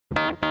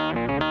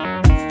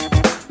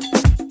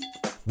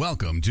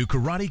Welcome to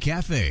Karate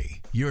Cafe,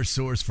 your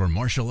source for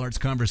martial arts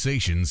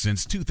conversations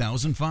since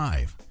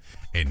 2005.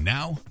 And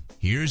now,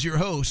 here's your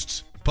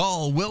hosts,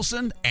 Paul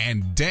Wilson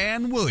and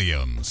Dan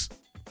Williams.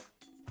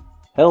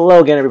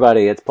 Hello again,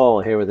 everybody. It's Paul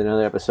here with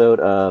another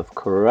episode of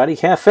Karate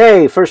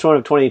Cafe, first one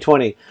of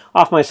 2020.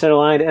 Off my center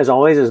line, as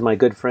always, is my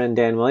good friend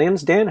Dan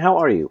Williams. Dan, how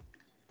are you?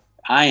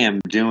 I am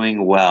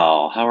doing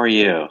well. How are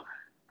you?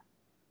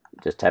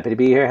 Just happy to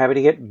be here. Happy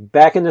to get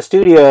back in the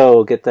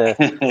studio. Get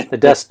the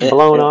dust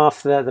blown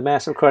off the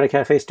massive Karate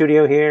Cafe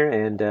studio here,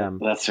 and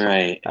that's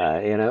right.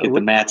 Get the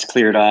mats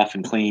cleared off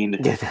and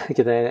cleaned. Get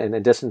that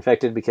and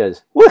disinfected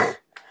because woo.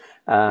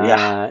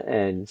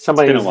 And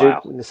somebody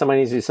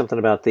needs to do something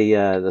about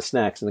the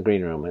snacks in the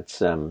green room. It's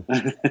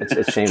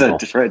shameful.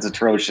 It's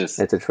atrocious.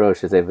 It's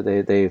atrocious.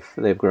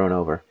 They've grown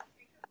over.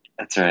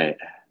 That's right.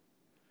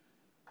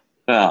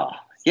 Well,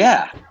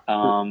 yeah.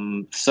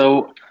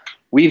 So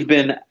we've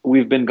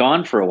been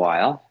gone for a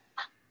while.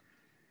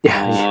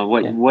 Yeah.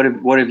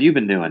 What have you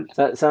been doing?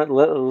 So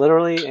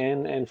literally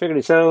and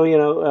figuratively.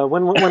 So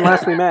when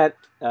last we met,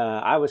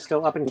 I was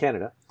still up in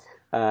Canada,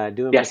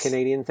 doing my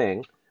Canadian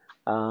thing.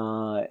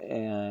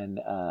 And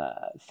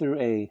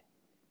through a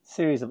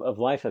series of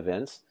life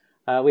events,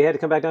 we had to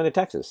come back down to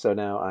Texas. So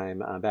now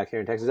I'm back here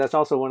in Texas. That's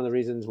also one of the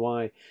reasons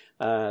why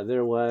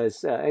there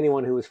was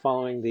anyone who was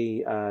following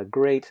the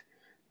great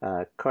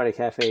Karate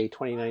Cafe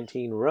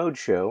 2019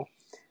 Roadshow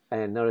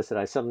and noticed that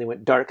I suddenly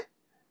went dark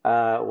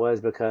was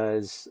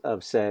because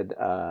of said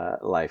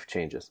life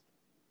changes.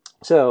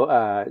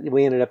 So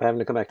we ended up having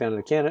to come back down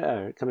to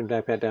Canada, coming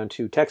back down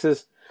to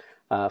Texas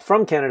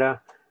from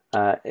Canada.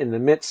 In the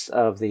midst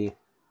of the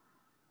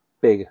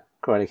big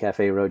Karate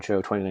Cafe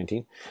Roadshow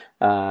 2019,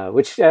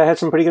 which had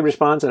some pretty good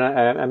response, and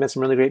I met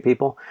some really great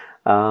people.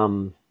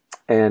 And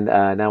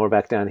now we're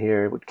back down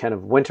here, kind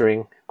of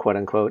wintering, quote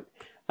unquote,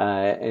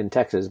 in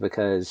Texas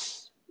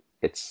because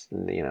it's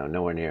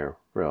nowhere near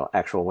real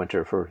actual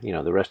winter for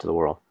the rest of the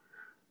world.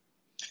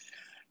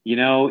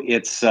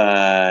 It's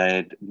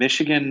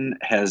Michigan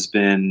has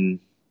been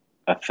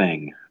a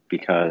thing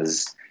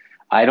because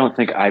I don't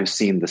think I've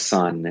seen the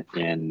sun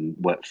in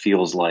what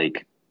feels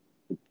like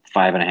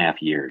 5.5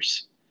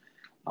 years.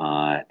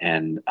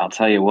 And I'll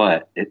tell you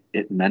what,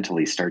 it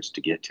mentally starts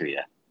to get to you,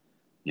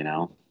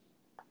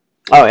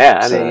 Oh, yeah.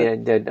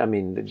 I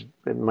mean,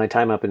 my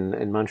time up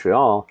in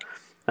Montreal,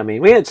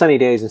 we had sunny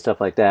days and stuff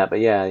like that.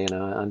 But, yeah,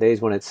 on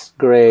days when it's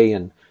gray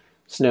and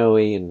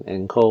snowy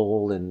and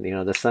cold and,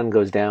 the sun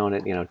goes down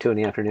at, 2 in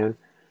the afternoon,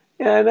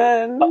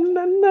 yeah, not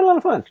a lot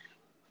of fun.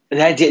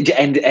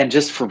 And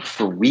just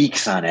for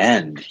weeks on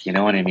end, you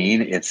know what I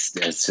mean? It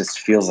just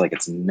feels like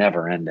it's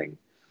never ending.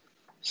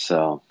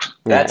 So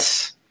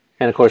that's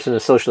and of course in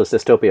a socialist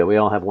dystopia, we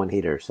all have one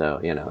heater,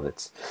 so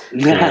that's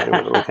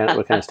we're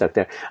kind of stuck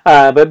there.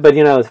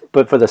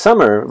 But for the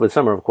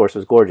summer, of course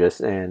was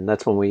gorgeous, and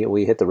that's when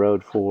we hit the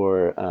road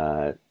for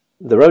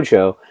the road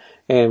show,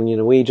 and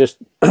we just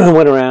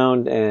went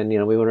around and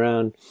we went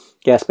around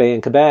Gaspé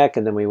in Quebec,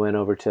 and then we went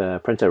over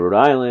to Prince Edward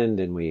Island,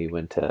 and we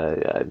went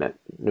to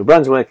New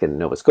Brunswick and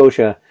Nova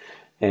Scotia,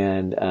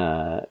 and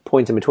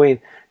points in between.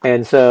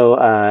 And so,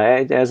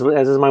 as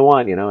is my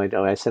want,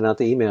 I sent out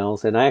the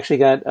emails, and I actually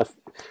got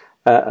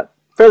a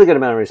fairly good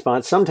amount of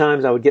response.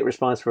 Sometimes I would get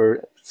response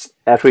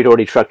after we'd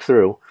already trucked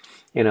through.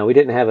 We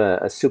didn't have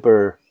a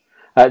super.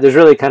 There's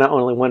really kind of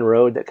only one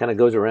road that kind of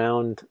goes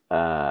around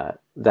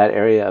that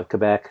area of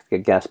Quebec,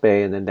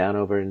 Gaspé, and then down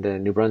over into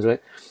New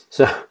Brunswick.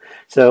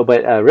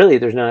 But really,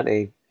 there's not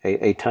a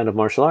ton of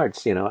martial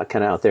arts, kind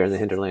of out there in the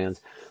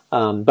hinterlands.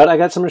 But I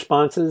got some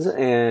responses,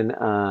 and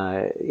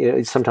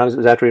sometimes it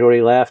was after we'd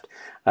already left.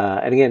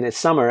 And again, it's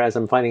summer, as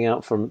I'm finding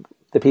out from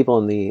the people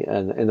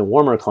in the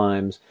warmer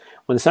climes.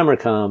 When summer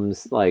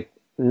comes, like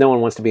no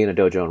one wants to be in a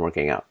dojo and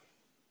working out.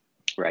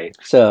 Right.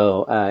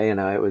 So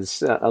it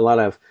was a lot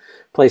of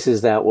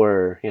places that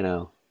were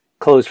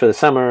closed for the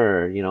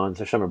summer or on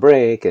their summer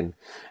break and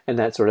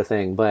that sort of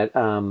thing. But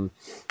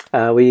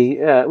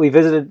we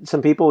visited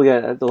some people. We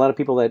got a lot of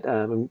people that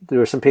there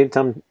were some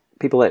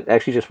people that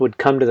actually just would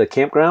come to the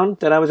campground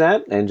that I was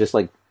at and just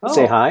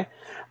say hi.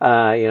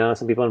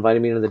 Some people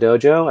invited me into the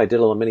dojo. I did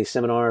a little mini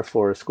seminar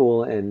for a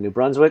school in New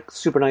Brunswick.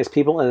 Super nice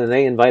people, and then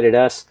they invited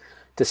us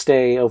to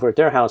stay over at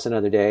their house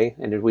another day,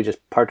 and we just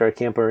parked our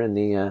camper in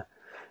the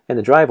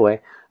driveway.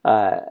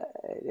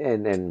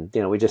 And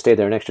we just stayed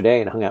there an extra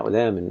day and hung out with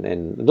them,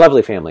 and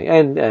lovely family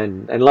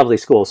and lovely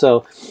school.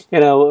 So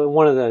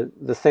one of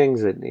the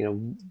things that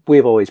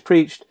we've always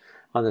preached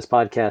on this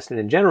podcast and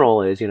in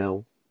general is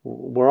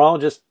we're all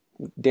just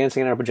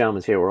dancing in our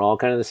pajamas here. We're all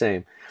kind of the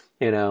same,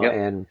 Yep.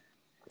 And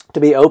to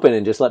be open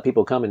and just let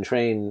people come and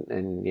train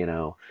and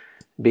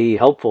be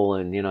helpful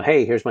and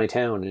hey, here's my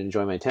town and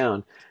enjoy my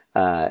town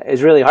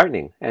is really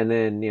heartening. And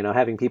then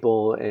having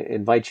people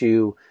invite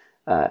you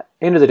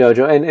into the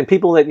dojo, and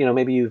people that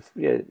maybe you've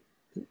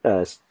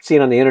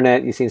seen on the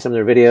internet, you've seen some of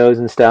their videos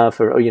and stuff,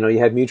 or you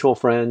have mutual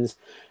friends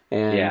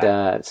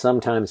and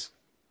sometimes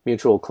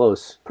mutual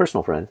close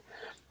personal friends,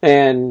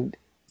 and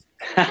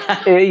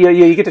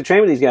you get to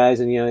train with these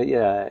guys, and you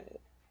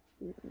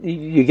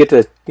get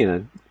to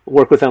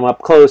work with them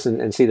up close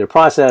and see their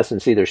process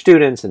and see their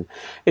students, and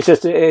it's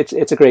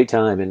a great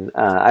time. And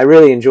I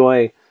really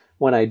enjoy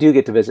when I do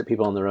get to visit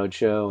people on the road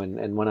show,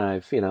 and when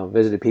I've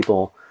visited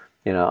people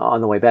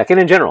on the way back. And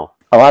in general,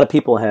 a lot of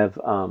people have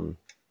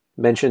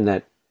mentioned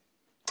that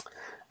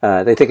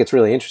they think it's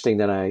really interesting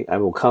that I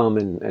will come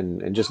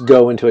and just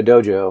go into a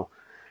dojo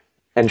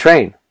and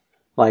train.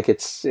 Like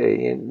it's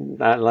I'm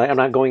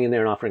not going in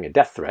there and offering a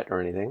death threat or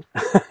anything.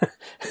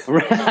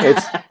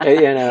 It's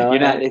you're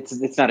not.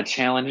 It's not a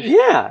challenge.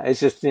 Yeah, it's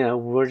just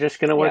we're just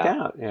going to work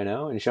out,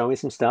 and show me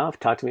some stuff.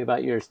 Talk to me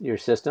about your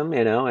system,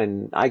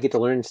 and I get to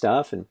learn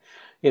stuff. And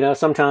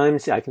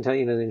sometimes I can tell the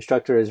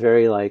instructor is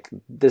very like,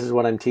 this is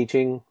what I'm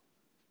teaching,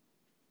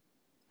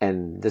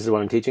 and this is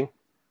what I'm teaching.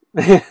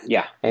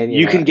 Yeah, and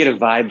you can get a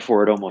vibe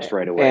for it almost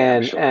right away,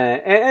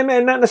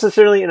 and not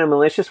necessarily in a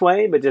malicious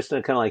way, but just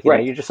kind of like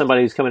you're just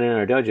somebody who's coming in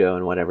our dojo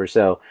and whatever.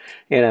 So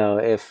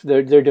if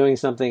they're doing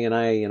something and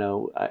I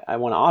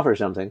want to offer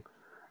something,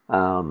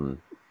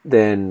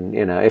 then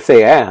if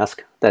they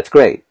ask, that's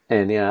great.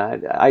 And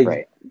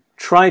I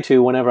try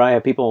to, whenever I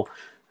have people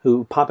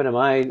who pop into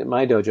my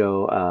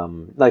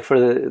dojo, like for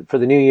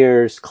the New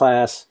Year's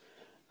class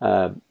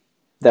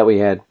that we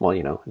had,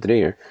 the New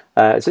Year.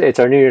 It's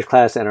our New Year's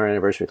class and our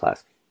anniversary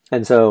class.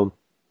 And so,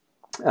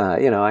 I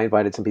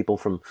invited some people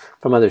from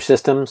other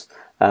systems.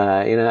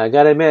 I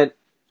got to admit,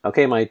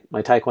 okay, my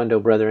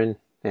Taekwondo brethren,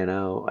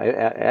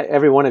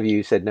 every one of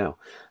you said no.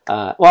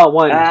 Well,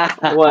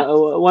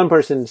 one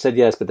person said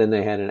yes, but then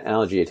they had an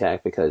allergy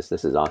attack because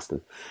this is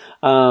Austin.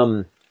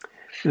 Yeah,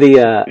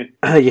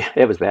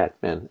 it was bad,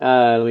 man.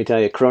 Let me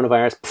tell you,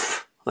 coronavirus.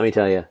 Let me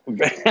tell you,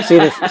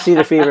 see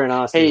the fever in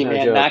Austin. Hey,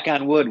 man, knock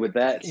on wood with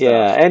that stuff.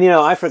 Yeah, and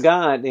I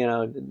forgot,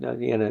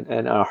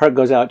 and our heart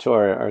goes out to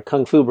our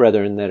Kung Fu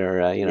brethren that are,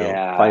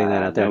 fighting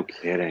that out there. No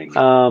kidding.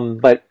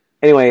 But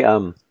anyway,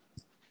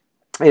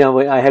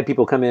 I had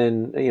people come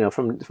in,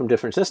 from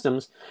different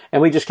systems,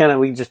 and we just got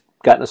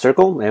in a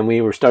circle, and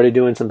we started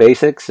doing some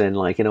basics, and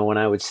when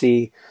I would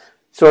see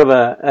sort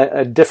of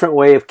a different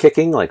way of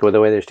kicking, like with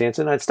the way they're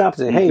stancing, I'd stop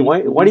and say, hey,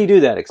 why do you do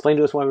that? Explain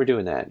to us why we're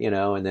doing that,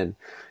 and then,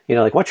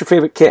 like, what's your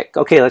favorite kick?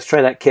 Okay, let's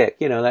try that kick,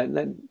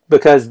 that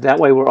because that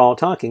way we're all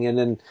talking. And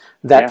then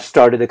that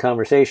started a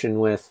conversation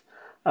with,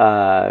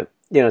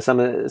 some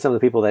of the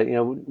people that,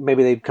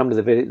 maybe they've come to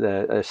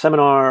the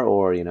seminar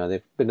or,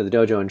 they've been to the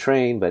dojo and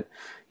trained, but,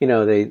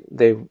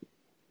 they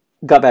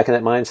got back in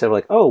that mindset of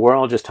like, oh, we're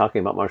all just talking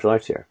about martial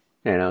arts here,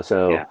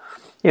 so... Yeah.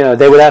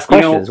 They would ask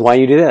questions, why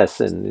you do this?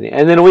 And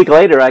then a week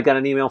later, I got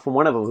an email from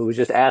one of them who was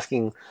just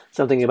asking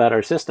something about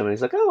our system. And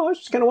he's like, oh, I was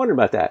just kind of wondering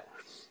about that.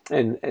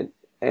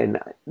 And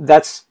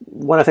that's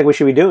what I think we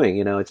should be doing.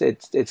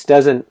 It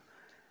doesn't,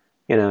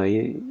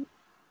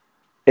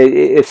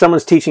 if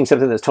someone's teaching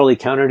something that's totally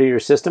counter to your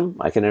system,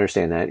 I can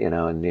understand that,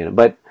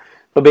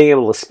 but being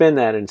able to spin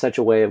that in such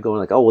a way of going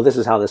like, oh, well, this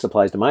is how this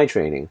applies to my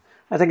training,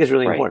 I think is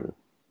really important.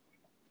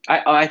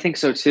 I think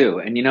so too.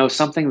 And,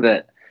 something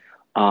that,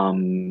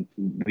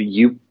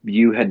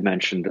 you had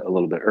mentioned a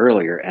little bit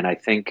earlier, and I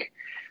think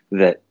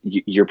that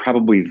you're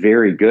probably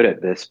very good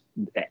at this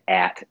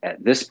at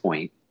this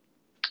point,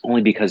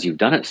 only because you've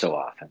done it so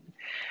often,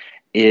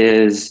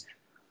 is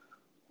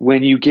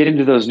when you get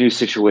into those new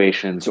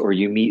situations or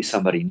you meet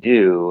somebody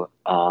new,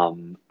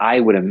 I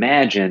would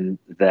imagine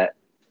that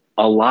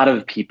a lot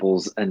of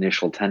people's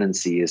initial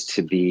tendency is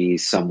to be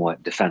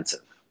somewhat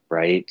defensive,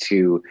 right?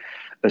 To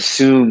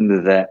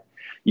assume that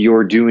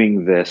you're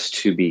doing this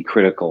to be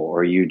critical,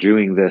 or you're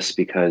doing this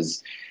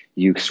because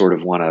you sort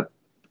of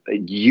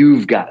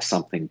you've got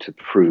something to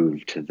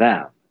prove to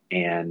them.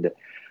 And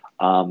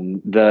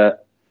the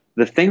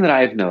thing that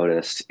I've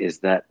noticed is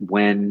that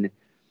when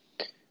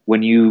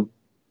you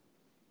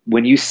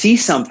see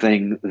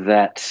something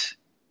that,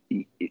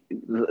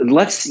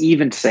 let's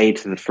even say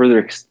to the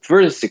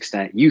furthest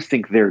extent, you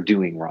think they're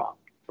doing wrong,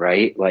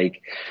 right?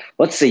 Like,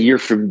 let's say you're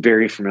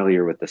very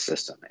familiar with the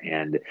system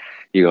and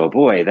you go,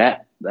 boy,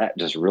 that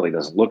just really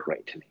doesn't look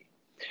right to me.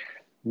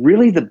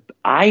 Really,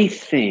 I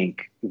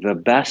think the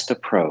best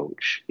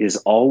approach is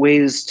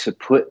always to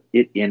put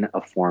it in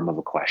a form of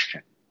a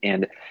question.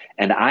 And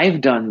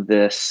I've done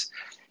this,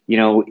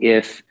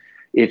 if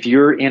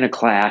you're in a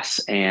class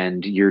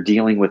and you're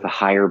dealing with a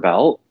higher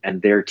belt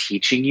and they're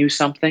teaching you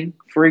something,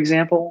 for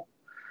example,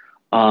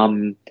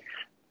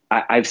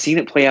 I've seen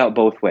it play out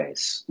both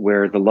ways,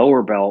 where the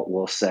lower belt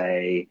will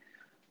say,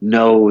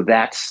 no,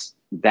 that's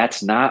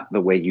not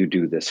the way you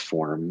do this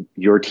form.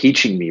 You're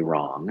teaching me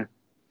wrong,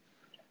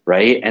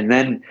 right? And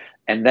then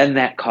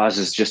that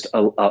causes just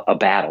a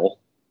battle.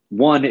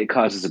 One, it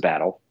causes a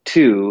battle.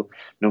 Two,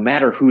 no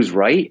matter who's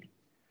right,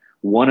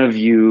 one of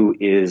you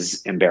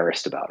is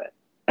embarrassed about it.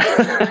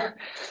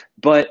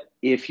 But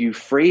if you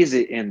phrase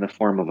it in the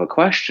form of a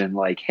question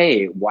like,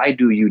 hey, why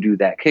do you do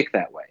that kick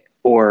that way?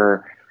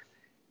 Or,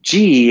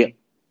 gee,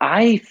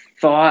 I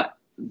thought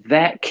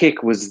that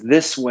kick was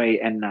this way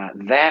and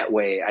not that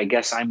way. I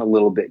guess I'm a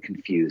little bit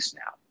confused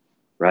now,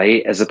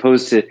 right? As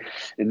opposed to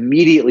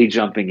immediately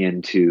jumping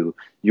into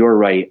you're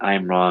right,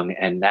 I'm wrong,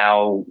 and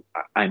now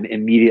I'm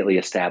immediately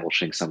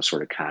establishing some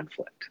sort of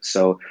conflict.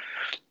 So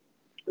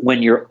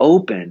when you're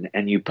open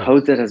and you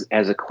pose it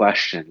as a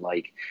question,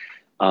 like,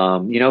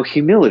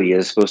 humility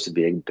is supposed to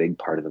be a big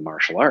part of the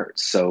martial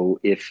arts. So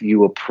if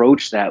you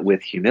approach that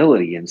with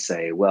humility and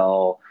say,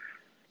 well,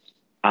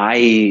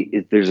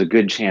 there's a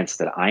good chance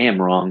that I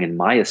am wrong in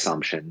my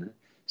assumption,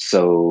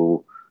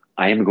 so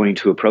I am going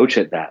to approach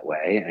it that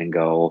way and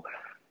go,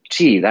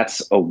 gee,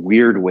 that's a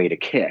weird way to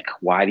kick.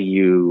 Why do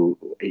you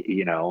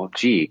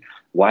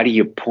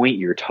point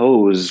your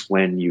toes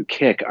when you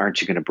kick?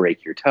 Aren't you going to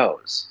break your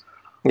toes?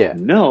 Yeah.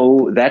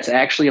 No, that's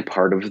actually a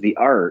part of the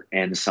art.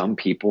 And some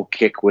people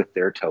kick with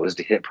their toes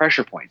to hit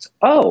pressure points.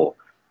 Oh,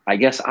 I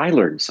guess I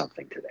learned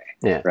something today.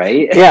 Yeah.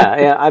 Right?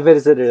 Yeah. I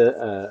visited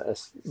a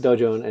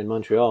dojo in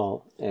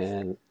Montreal,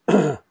 and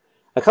a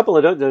couple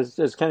of dojos.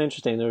 It's kind of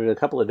interesting. There were a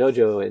couple of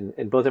dojo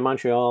in both in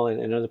Montreal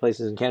and other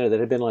places in Canada that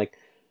had been like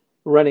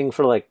running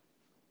for like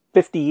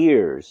 50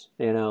 years.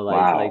 Wow.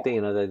 Like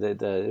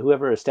the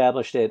whoever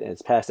established it, and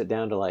it's passed it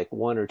down to like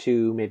one or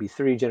two, maybe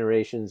three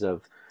generations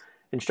of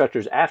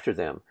instructors after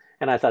them.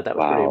 And I thought that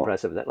was pretty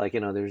impressive, that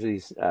there's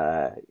these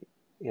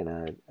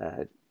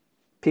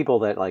people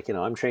that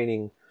I'm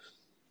training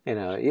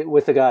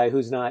with a guy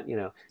who's not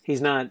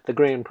he's not the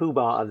grand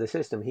poobah of the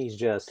system. He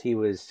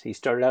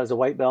started out as a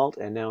white belt,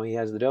 and now he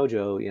has the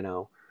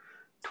dojo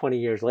 20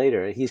 years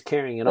later. He's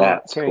carrying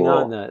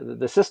on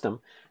the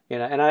system,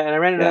 and I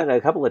ran into that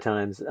a couple of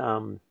times.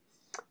 One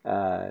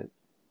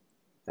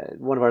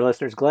of our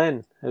listeners,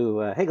 Glenn,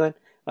 who hey Glenn,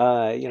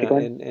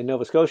 in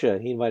Nova Scotia,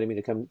 he invited me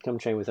to come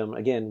train with him.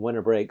 Again,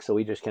 winter break, so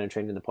we just kind of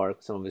trained in the park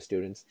with some of his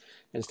students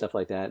and stuff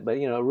like that. But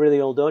a really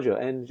old dojo,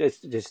 and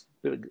just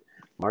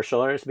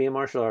martial artists being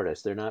martial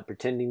artists. They're not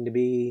pretending to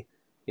be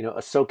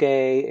a soke.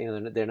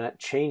 They're not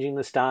changing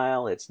the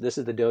style. This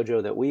is the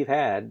dojo that we've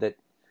had, that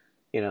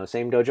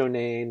same dojo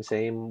name,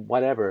 same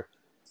whatever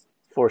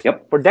for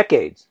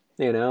decades.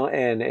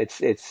 And it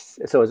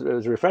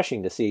was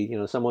refreshing to see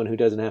someone who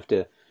doesn't have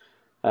to.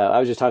 I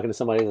was just talking to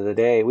somebody the other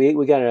day.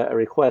 We got a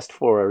request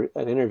for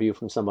an interview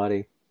from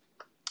somebody,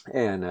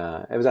 and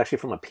it was actually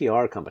from a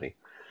PR company,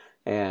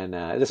 and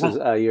this was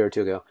a year or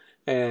two ago,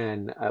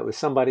 and it was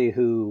somebody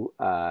who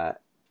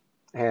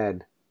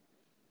had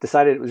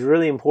decided it was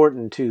really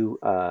important to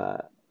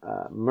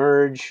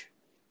merge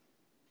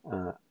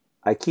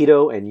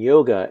Aikido and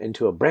yoga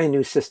into a brand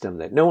new system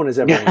that no one has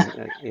ever,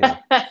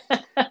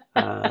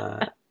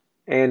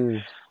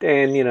 and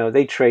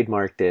they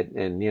trademarked it,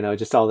 and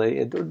just all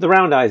the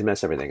round eyes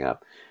mess everything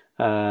up.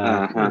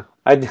 And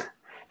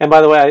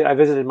by the way, I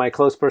visited my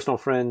close personal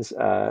friends,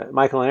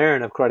 Michael and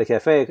Aaron of Karate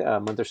Cafe,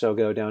 a month or so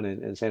ago down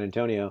in San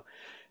Antonio,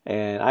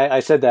 and I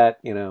said that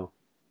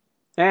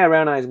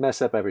round eyes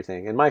mess up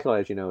everything. And Michael,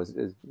 as you know,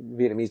 is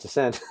Vietnamese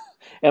descent,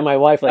 and my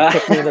wife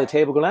kicked me under the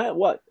table, going,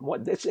 "What?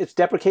 It's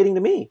deprecating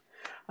to me."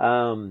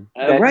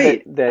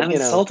 Right. I'm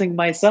insulting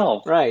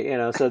myself. Right.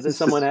 So that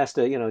someone has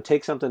to,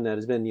 take something that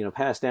has been,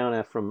 passed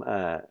down from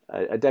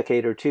a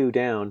decade or two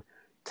down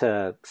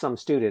to some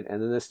student,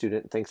 and then this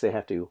student thinks they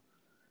have to,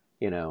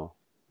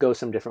 go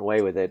some different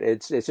way with it.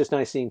 It's just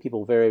nice seeing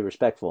people very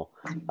respectful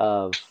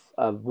of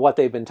what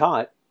they've been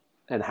taught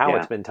and how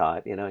it's been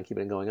taught, and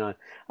keeping it going on.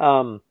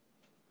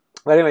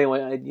 But anyway,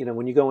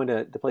 when you go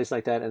into the place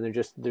like that, and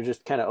they're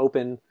just kind of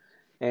open,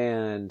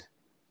 and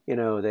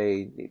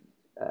they.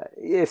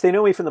 If they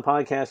know me from the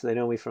podcast, or they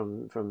know me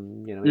from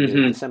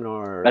the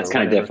seminar, that's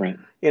kind of different.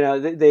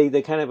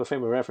 They kind of have a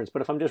frame of reference.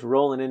 But if I'm just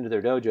rolling into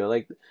their dojo,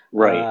 like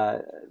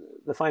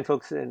the fine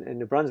folks in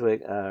New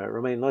Brunswick,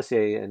 Romain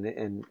Lossier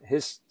and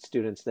his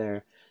students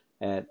there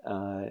in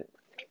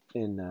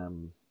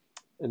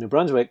New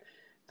Brunswick,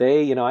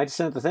 I just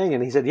sent the thing,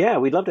 and he said, "Yeah,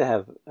 we'd love to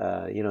have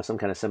some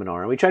kind of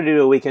seminar." And we tried to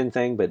do a weekend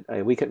thing, but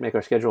we couldn't make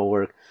our schedule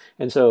work,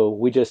 and so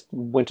we just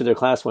went to their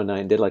class one night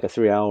and did like a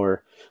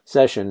 3-hour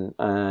session,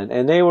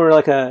 and they were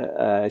like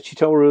a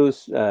Chitoru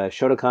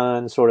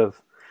Shotokan sort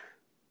of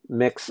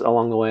mix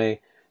along the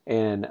way,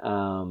 and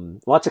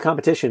lots of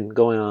competition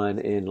going on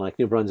in like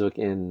New Brunswick,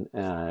 in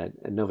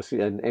Nova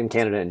Scotia, and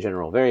Canada in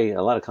general. A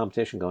lot of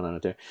competition going on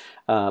out there.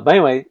 But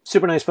anyway,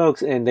 super nice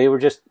folks, and they were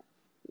just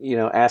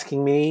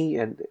asking me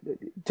and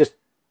just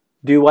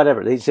do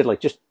whatever. They said,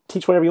 just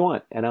teach whatever you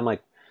want. And I'm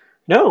like,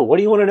 no, what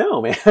do you want to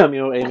know, man? You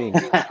know what I mean?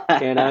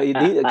 And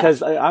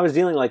because I was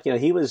dealing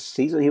he was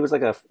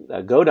like a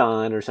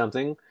Godon or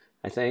something,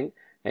 I think.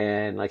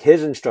 And like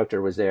his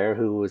instructor was there,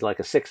 who was like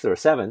a 6th or a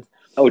 7th.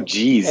 Oh,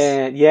 geez.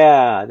 And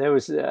there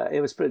was,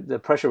 the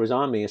pressure was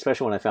on me,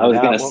 especially when I found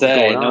out. I was going to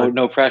say,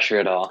 no pressure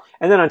at all.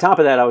 And then on top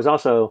of that, I was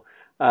also,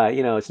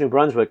 it's New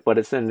Brunswick, but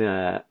it's in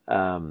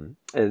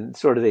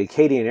sort of the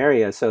Acadian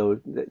area, so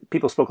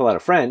people spoke a lot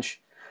of French.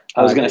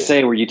 I was going to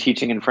say, were you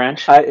teaching in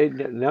French?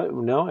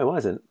 No, I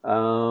wasn't.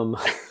 I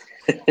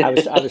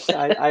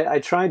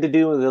tried to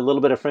do with a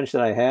little bit of French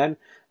that I had,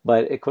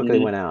 but it quickly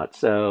went out.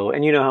 So,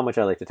 and you know how much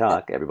I like to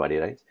talk,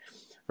 everybody,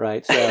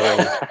 right? So,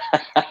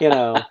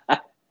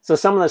 so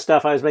some of the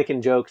stuff I was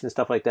making jokes and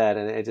stuff like that,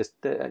 and it just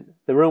the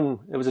room.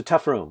 It was a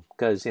tough room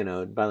because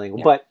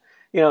bilingual, but.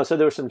 So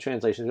there were some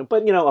translations,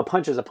 but a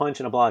punch is a punch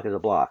and a block is a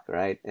block,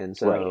 right? And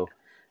so,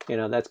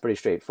 that's pretty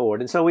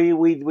straightforward. And so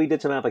we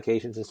did some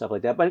applications and stuff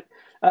like that. But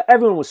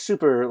everyone was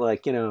super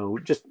like,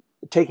 just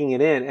taking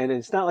it in. And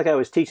it's not like I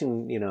was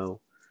teaching,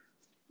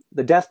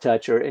 the death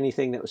touch or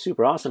anything that was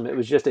super awesome. It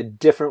was just a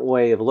different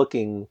way of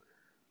looking,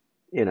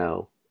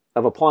 of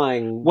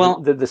applying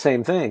the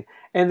same thing.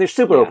 And they're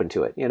super open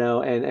to it,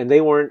 and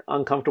they weren't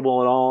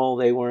uncomfortable at all.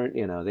 They weren't,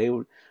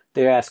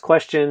 they asked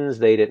questions.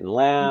 They didn't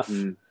laugh.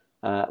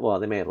 Mm-hmm. Well,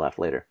 they may have laughed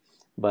later,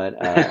 but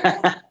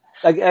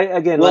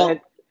again, go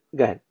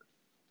ahead.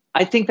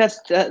 I think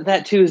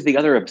that too is the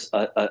other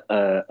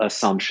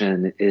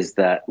assumption, is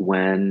that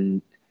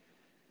when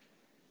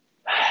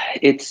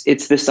it's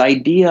this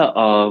idea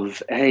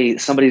of, hey,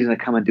 somebody's going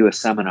to come and do a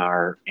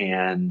seminar,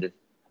 and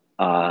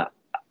I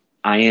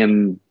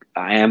am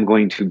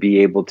going to be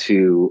able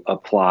to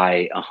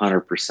apply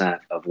 100%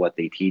 of what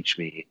they teach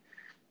me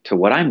to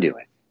what I'm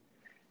doing.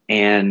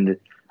 And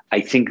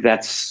I think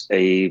that's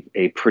a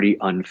pretty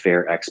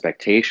unfair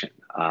expectation.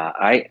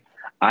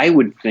 I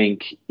would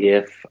think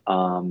if,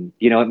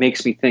 it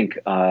makes me think,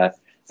 I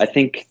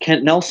think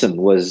Kent Nelson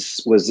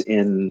was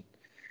in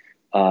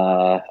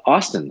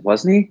Austin,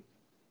 wasn't he?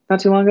 Not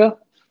too long ago?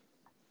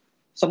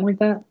 Something like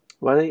that?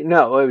 Well,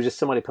 no, it was just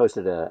somebody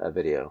posted a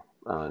video.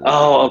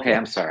 Okay.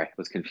 I'm sorry. I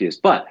was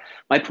confused. But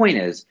my point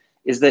is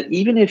that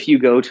even if you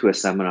go to a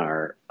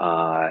seminar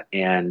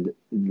and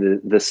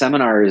the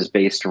seminar is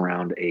based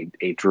around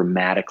a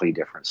dramatically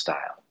different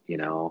style,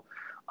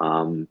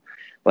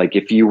 like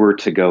if you were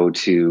to go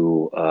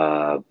to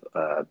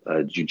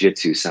a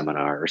jiu-jitsu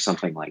seminar or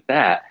something like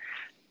that,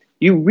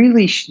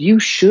 you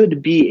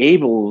should be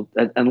able,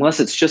 unless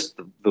it's just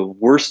the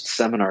worst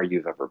seminar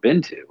you've ever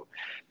been to,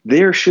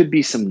 there should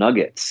be some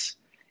nuggets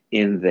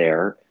in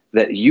there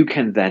that you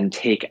can then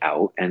take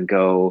out and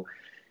go,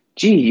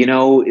 gee,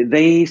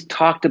 they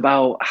talked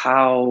about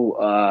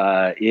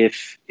how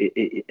if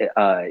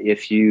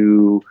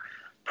you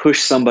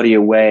push somebody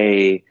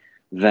away,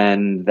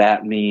 then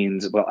that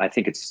means, well, I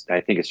think it's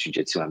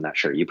jiu-jitsu. I'm not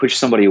sure. You push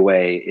somebody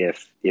away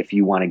if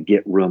you want to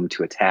get room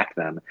to attack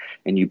them,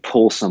 and you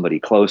pull somebody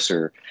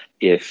closer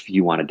if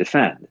you want to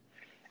defend.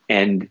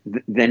 And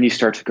then you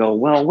start to go,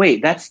 well,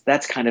 wait,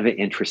 that's kind of an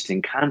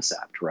interesting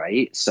concept,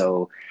 right?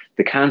 So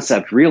the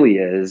concept really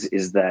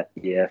is that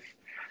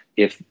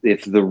if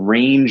the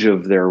range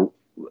of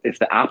if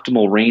the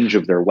optimal range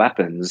of their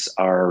weapons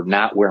are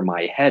not where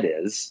my head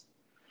is,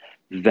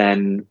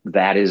 then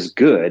that is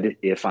good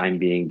if I'm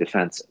being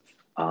defensive.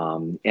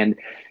 And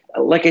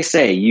like I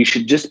say, you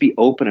should just be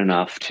open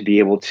enough to be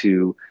able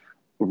to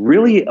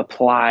really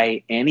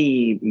apply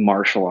any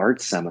martial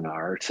arts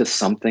seminar to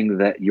something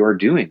that you're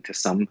doing, to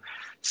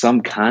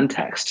some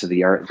context to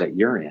the art that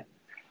you're in.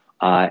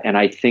 And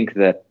I think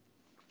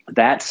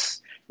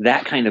that's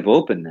that kind of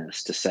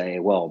openness to say,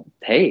 well,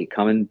 hey,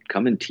 come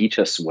and teach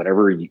us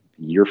whatever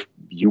you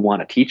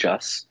want to teach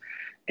us.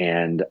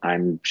 And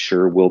I'm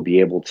sure we'll be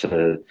able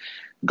to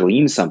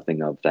glean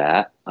something of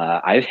that.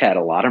 I've had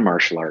a lot of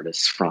martial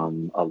artists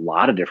from a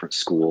lot of different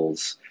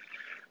schools.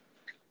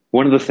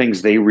 One of the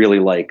things they really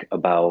like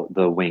about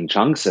the Wing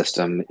Chun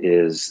system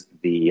is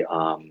the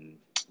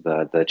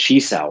chi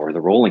sao, or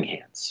the rolling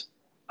hands.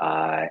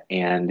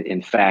 And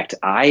in fact,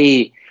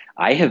 I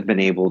have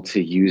been able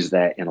to use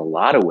that in a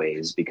lot of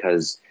ways,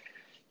 because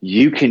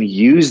you can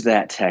use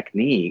that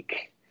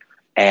technique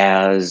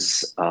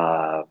as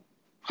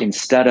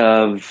instead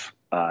of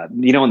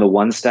in the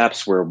one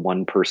steps where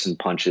one person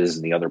punches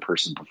and the other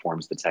person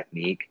performs the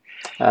technique.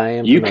 I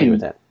am familiar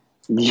with that.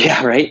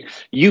 Yeah, right.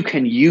 You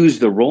can use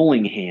the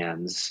rolling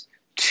hands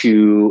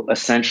to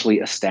essentially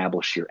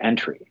establish your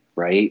entry,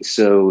 right?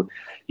 So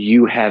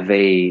you have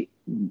I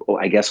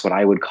guess what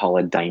I would call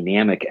a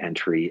dynamic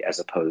entry as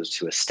opposed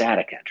to a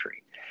static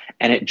entry.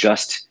 And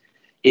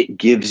it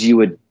gives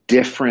you a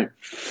different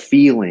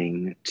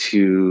feeling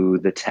to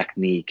the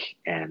technique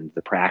and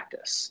the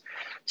practice.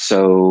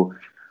 So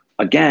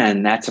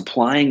again, that's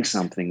applying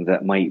something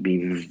that might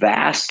be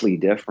vastly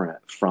different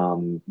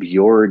from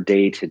your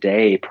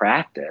day-to-day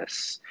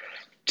practice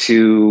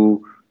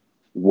to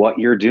what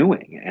you're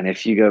doing. And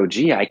if you go,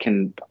 gee,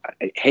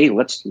 hey,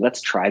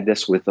 let's try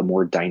this with a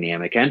more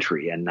dynamic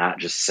entry, and not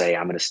just say,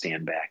 I'm going to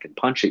stand back and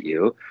punch at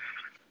you.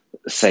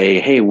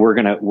 Say, hey, we're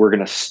going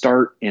to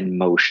start in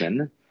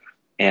motion,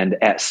 and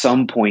at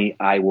some point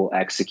I will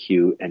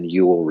execute and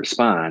you will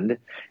respond.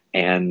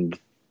 And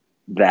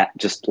that,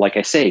 just like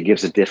I say,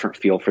 gives a different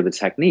feel for the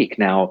technique.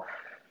 Now,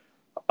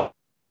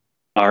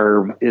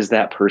 is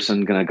that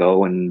person going to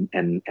go and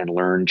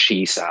learn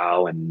Chi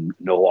Sao and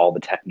know all the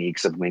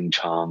techniques of Wing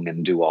Chun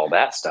and do all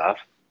that stuff?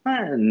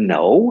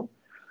 No.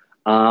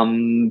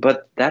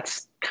 But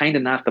that's kind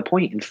of not the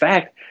point. In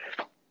fact,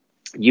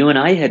 you and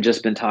I had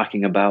just been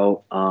talking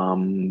about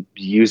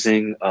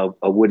using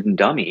a wooden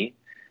dummy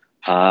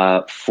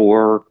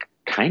for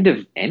kind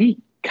of any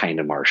kind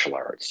of martial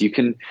arts. You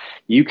can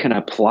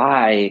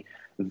apply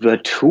the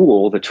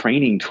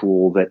training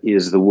tool that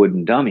is the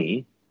wooden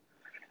dummy,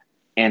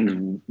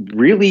 and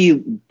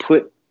really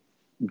put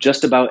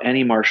just about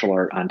any martial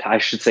art I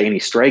should say any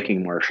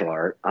striking martial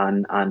art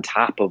on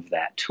top of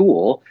that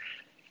tool,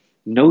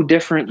 no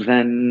different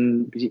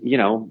than,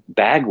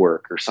 bag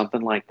work or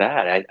something like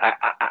that.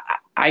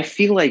 I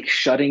feel like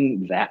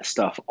shutting that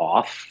stuff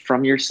off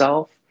from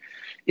yourself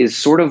is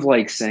sort of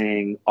like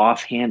saying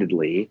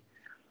offhandedly,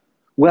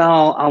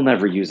 well, I'll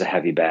never use a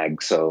heavy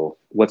bag, so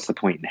what's the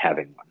point in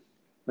having one?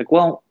 Like,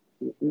 well,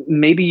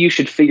 maybe you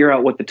should figure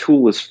out what the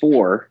tool is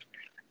for,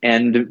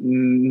 and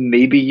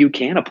maybe you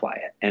can apply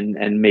it,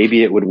 and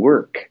maybe it would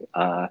work.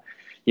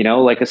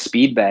 Like a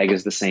speed bag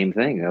is the same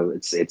thing.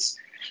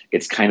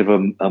 It's kind of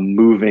a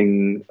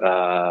moving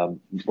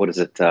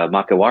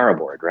Makiwara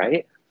board,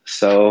 right?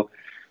 So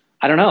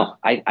I don't know.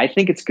 I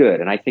think it's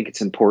good, and I think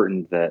it's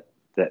important that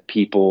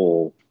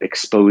people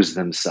expose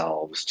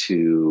themselves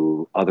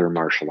to other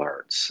martial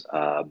arts.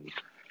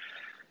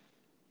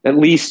 At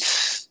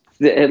least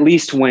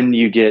when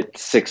you get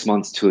 6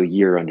 months to a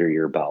year under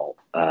your belt.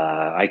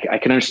 I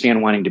can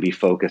understand wanting to be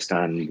focused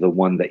on the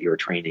one that you're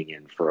training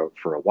in for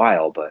a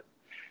while, but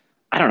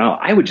I don't know.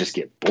 I would just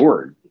get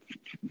bored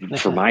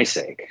for my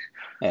sake.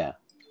 Yeah.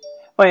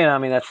 Well, I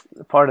mean, that's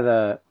part of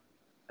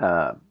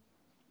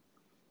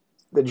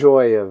the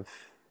joy of,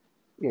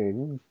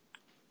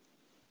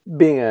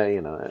 being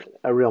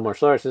a real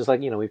martial artist. Is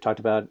like, we've talked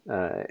about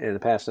in the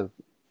past of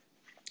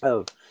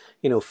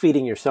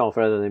feeding yourself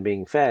rather than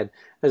being fed,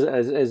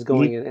 as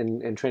going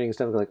and training and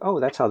stuff, like, oh,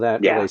 that's how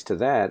that relates to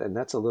that, and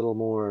that's a little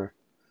more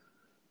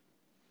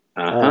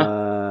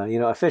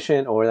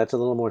efficient, or that's a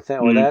little more thin,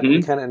 or that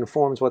kind of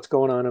informs what's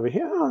going on over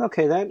here. Oh,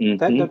 okay, that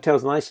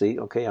dovetails nicely.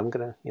 Okay, I'm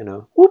gonna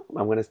I'm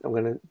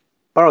gonna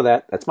borrow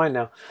that. That's mine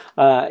now.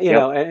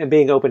 And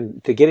being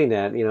open to getting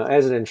that.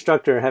 As an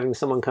instructor, having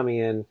someone coming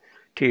in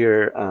to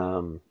your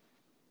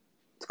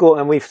school,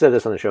 and we've said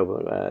this on the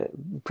show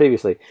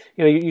previously,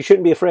 you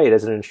shouldn't be afraid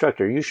as an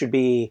instructor. You should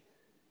be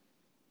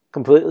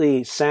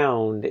completely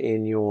sound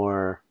in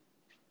your,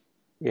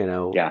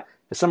 if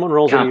someone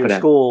rolls into your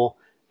school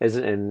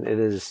and it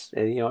is,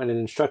 at an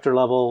instructor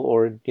level,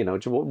 or,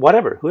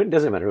 whatever, it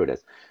doesn't matter who it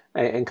is,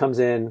 and comes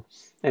in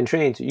and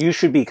trains, you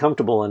should be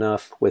comfortable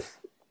enough with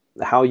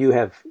how you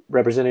have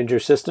represented your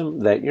system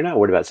that you're not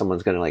worried about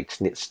someone's going to like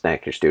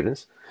snack your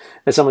students,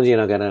 and someone's,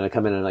 going to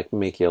come in and like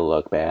make you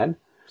look bad.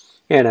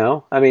 I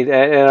mean,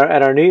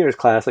 at our New Year's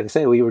class, like I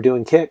say, we were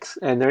doing kicks,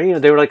 and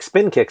they were like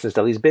spin kicks and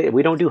stuff.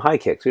 We don't do high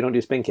kicks. We don't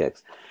do spin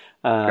kicks.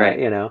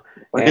 Right.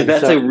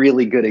 That's a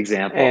really good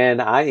example.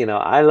 And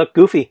I look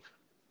goofy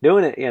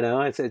doing it.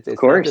 It's of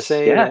course, not to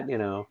say that,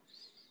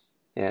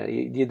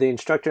 the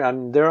instructor.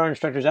 There are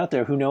instructors out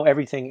there who know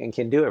everything and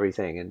can do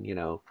everything, and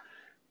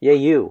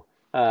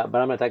but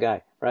I'm not that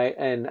guy, right?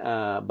 And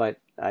but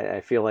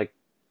I feel like,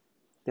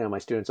 my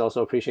students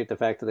also appreciate the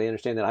fact that they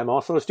understand that I'm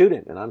also a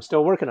student, and I'm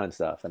still working on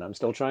stuff, and I'm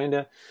still trying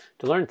to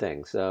learn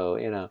things. So,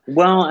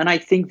 Well, and I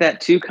think that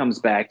too comes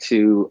back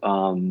to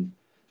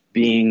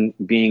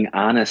being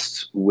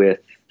honest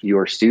with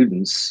your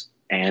students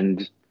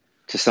and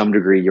to some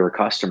degree your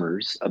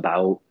customers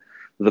about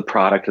the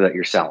product that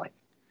you're selling.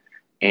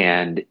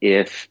 And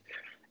if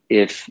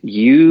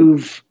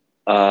you've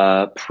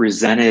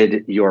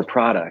presented your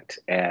product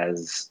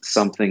as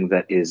something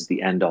that is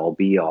the end all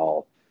be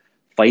all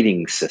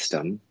fighting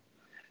system,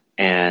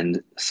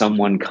 and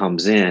someone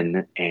comes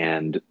in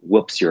and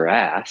whoops your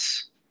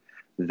ass,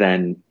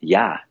 then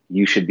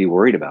you should be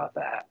worried about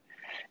that.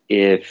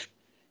 If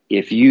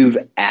you've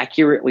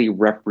accurately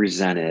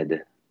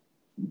represented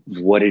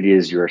what it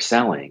is you're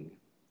selling,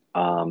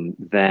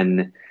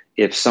 then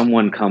if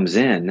someone comes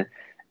in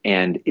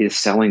and is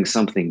selling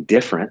something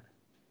different,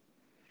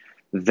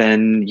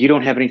 then you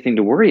don't have anything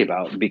to worry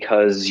about,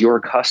 because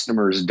your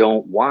customers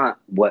don't want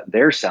what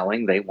they're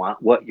selling. They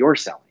want what you're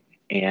selling.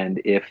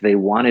 And if they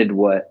wanted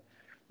what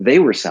they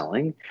were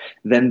selling,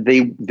 then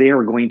they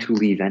are going to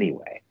leave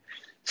anyway.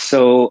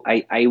 So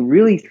I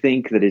really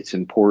think that it's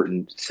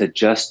important to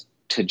just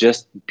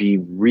be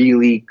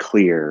really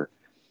clear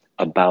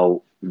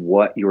about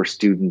what your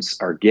students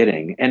are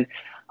getting. And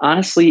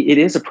honestly, it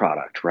is a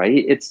product,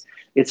 right?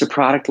 It's a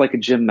product like a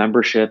gym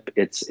membership.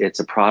 It's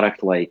a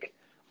product like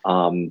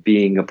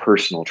being a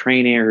personal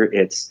trainer.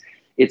 It's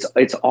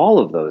all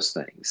of those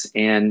things.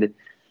 And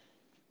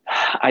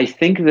I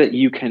think that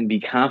you can be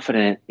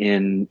confident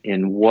in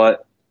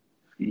what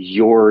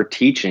you're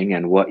teaching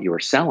and what you're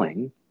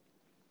selling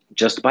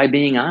just by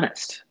being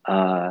honest,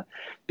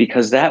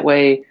 because that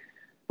way,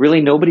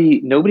 really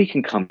nobody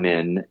can come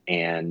in.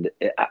 And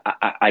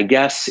I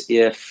guess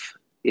if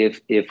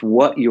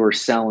what you're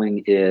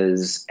selling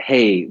is,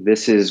 hey,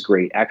 this is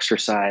great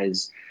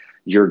exercise,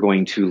 you're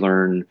going to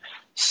learn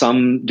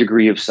some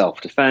degree of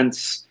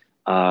self-defense.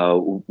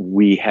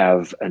 We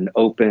have an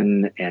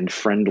open and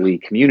friendly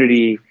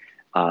community.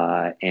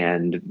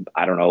 And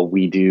I don't know,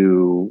 we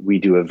do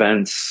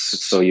events,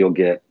 so you'll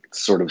get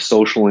sort of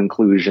social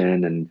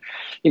inclusion and,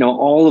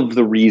 all of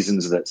the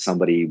reasons that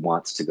somebody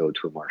wants to go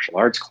to a martial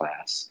arts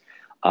class.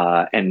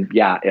 And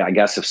I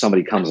guess if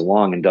somebody comes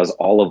along and does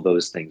all of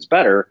those things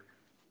better,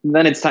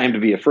 then it's time to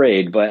be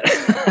afraid. But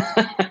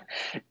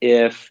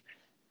if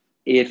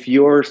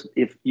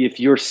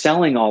you're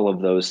selling all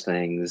of those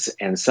things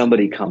and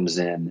somebody comes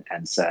in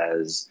and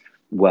says,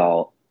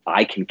 well,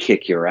 I can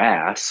kick your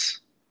ass.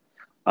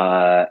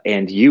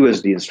 And you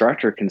as the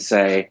instructor can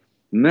say,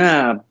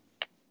 nah,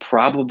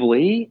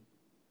 probably.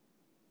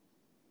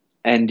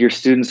 And your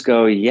students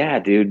go, yeah,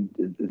 dude,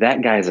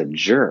 that guy's a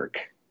jerk.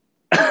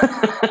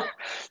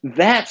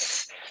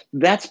 That's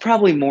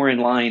probably more in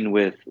line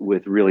with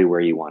really where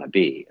you want to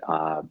be,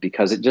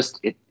 because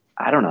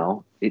I don't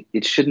know,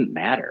 it shouldn't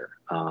matter.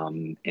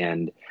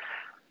 And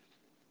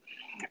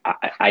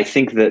I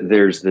think that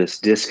there's this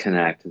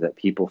disconnect that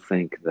people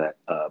think that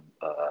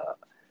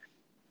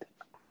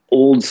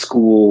old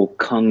school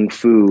kung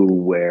fu,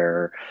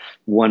 where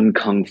one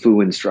kung fu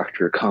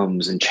instructor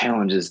comes and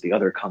challenges the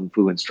other kung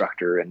fu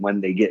instructor, and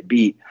when they get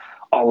beat,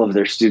 all of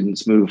their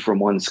students move from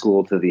one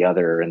school to the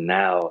other, and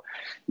now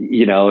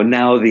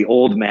the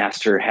old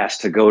master has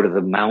to go to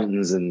the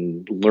mountains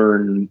and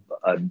learn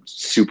a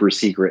super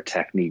secret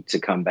technique to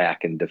come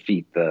back and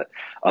defeat the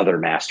other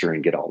master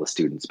and get all the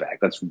students back.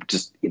 That's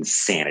just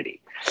insanity.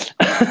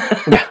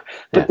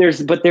 But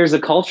there's a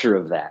culture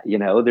of that,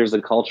 there's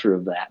a culture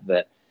of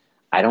that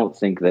I don't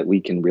think that we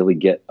can really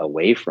get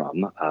away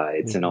from.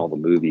 It's in all the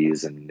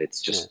movies, and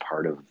it's just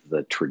part of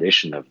the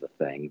tradition of the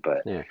thing.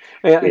 But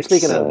and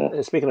speaking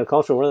of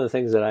culture, one of the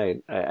things that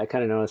I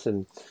kind of noticed,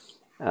 and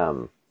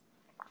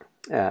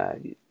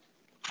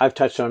I've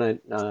touched on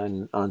it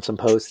on some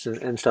posts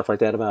and stuff like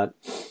that about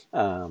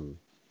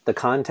the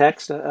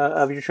context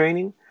of your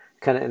training,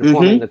 kind of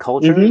informing the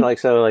culture.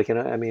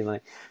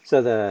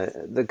 So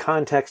the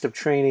context of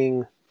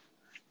training,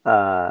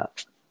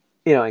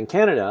 in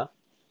Canada,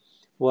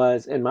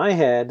 was in my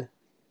head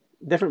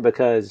different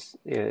because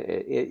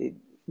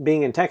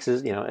being in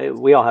Texas,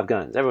 we all have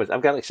guns.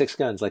 I've got like 6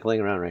 guns like laying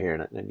around right here,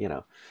 and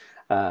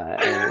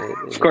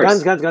of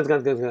course,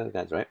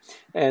 guns, right?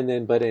 And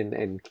then, but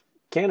in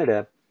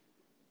Canada,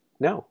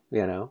 no,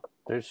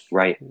 there's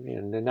right,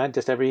 not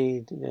just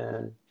every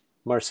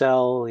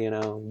Marcel,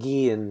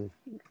 Guy and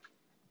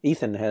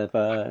Ethan have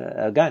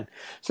a gun.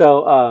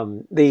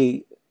 So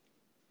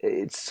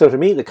so to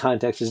me the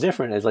context is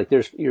different. It's like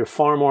you're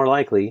far more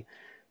likely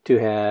to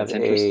have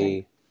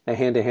a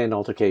hand-to-hand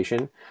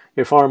altercation.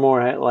 You're far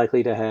more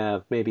likely to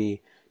have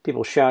maybe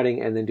people shouting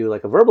and then do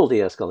like a verbal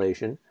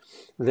de-escalation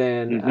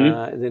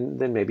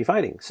than maybe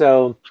fighting.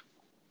 So,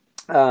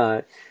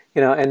 and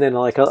then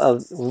like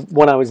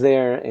when I was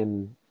there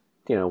and,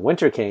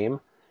 winter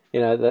came,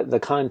 the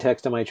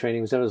context of my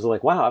training was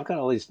like, wow, I've got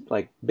all these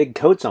like big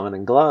coats on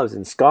and gloves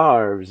and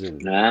scarves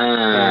and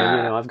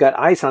I've got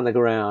ice on the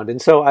ground.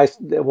 And so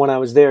when I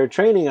was there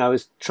training, I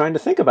was trying to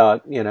think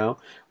about,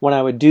 when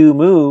I would do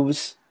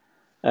moves,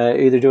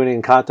 either doing it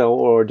in kata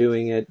or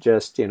doing it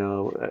just,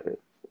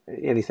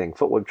 anything,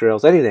 footwork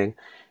drills, anything.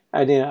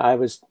 I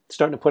was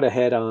starting to put a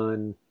head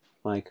on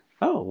like,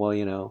 oh,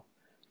 well,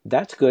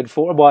 that's good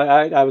for, well,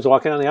 I was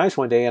walking on the ice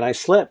one day and I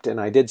slipped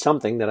and I did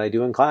something that I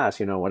do in class,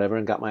 whatever,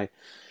 and got my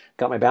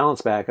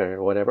balance back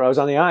or whatever. I was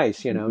on the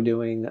ice,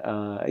 doing,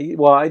 they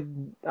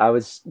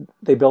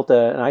built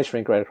an ice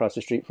rink right across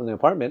the street from the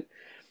apartment,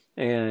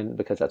 and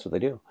because that's what they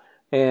do.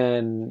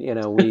 And,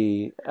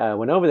 we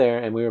went over there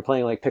and we were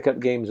playing like pickup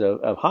games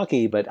of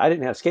hockey, but I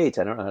didn't have skates.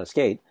 I don't know how to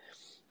skate.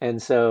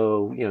 And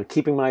so,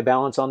 keeping my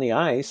balance on the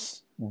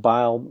ice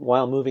while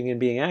moving and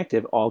being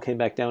active all came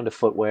back down to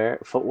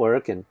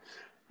footwork and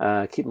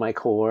keep my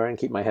core and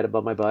keep my head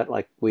above my butt,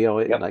 like we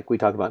always, like we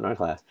talk about in our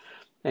class.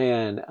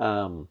 And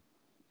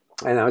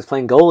I was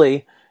playing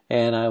goalie,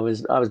 and I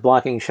was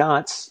blocking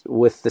shots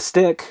with the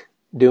stick,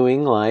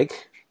 doing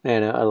like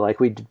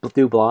we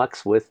do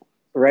blocks with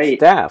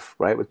staff,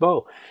 right, with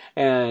bow,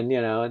 and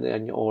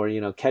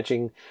or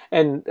catching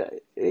and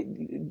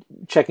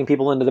checking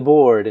people into the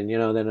board, and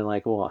then they're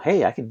like, well,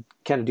 hey, I could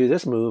kind of do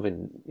this move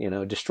and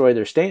destroy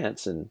their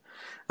stance and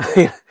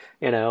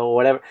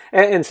whatever,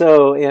 and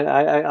so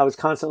I was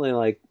constantly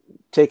like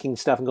taking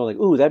stuff and going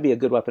like, ooh, that'd be a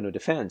good weapon of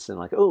defense, and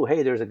like, oh,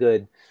 hey, there's a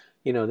good,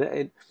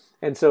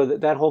 and so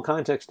that whole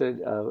context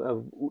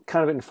of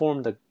kind of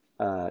informed the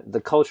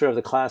culture of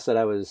the class that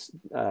I was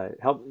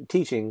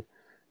teaching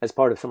as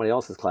part of somebody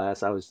else's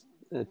class. I was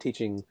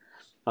teaching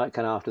kind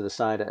of off to the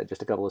side,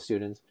 just a couple of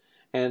students.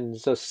 And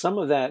so some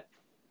of that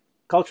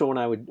culture, when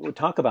I would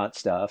talk about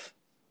stuff,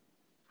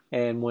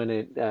 and when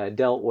it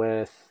dealt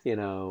with,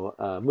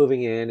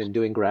 moving in and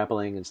doing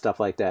grappling and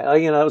stuff like that.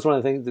 That was one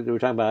of the things that we were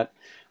talking about.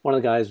 One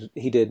of the guys,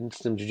 he did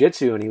some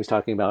jiu-jitsu, and he was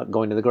talking about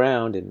going to the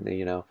ground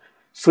and,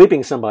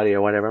 sweeping somebody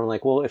or whatever. I'm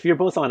like, well, if you're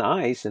both on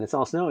ice and it's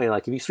all snowy,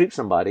 like if you sweep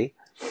somebody,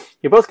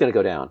 you're both going to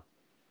go down.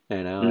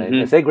 And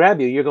if they grab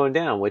you, you're going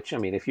down. Which, I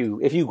mean, if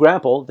you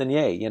grapple, then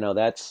yay,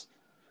 that's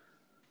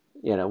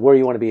where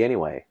you want to be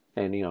anyway.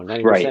 And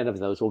 90% of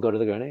those will go to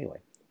the ground anyway.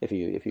 If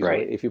you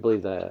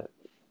believe the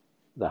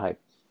hype.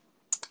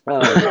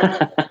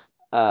 But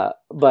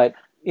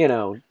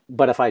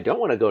if I don't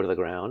want to go to the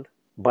ground,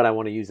 but I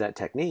want to use that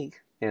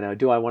technique,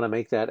 do I want to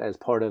make that as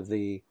part of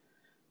the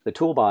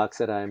toolbox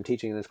that I'm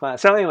teaching in this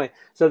class? So anyway,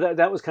 so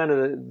that was kind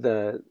of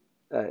the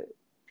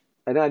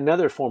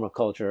another form of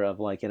culture of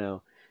like,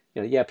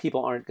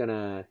 people aren't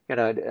gonna,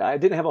 I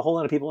didn't have a whole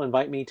lot of people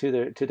invite me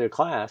to their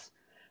class,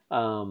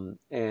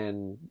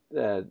 and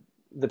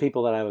the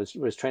people that I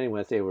was training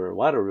with, they were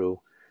Wadaru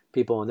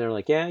people, and they're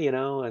like, yeah,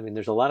 I mean,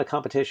 there's a lot of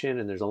competition,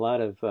 and there's a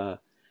lot of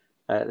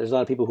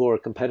people who are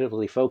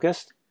competitively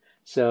focused,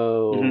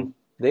 so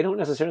they don't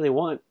necessarily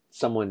want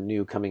someone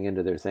new coming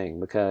into their thing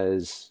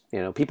because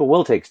people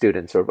will take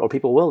students or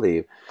people will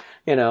leave,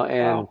 and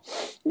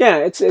yeah,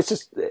 it's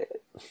just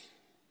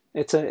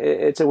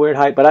it's a weird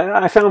hype. But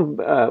I found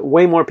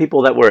way more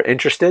people that were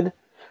interested.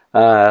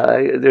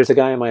 There's a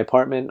guy in my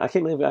apartment. I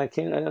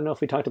don't know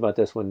if we talked about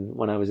this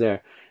when I was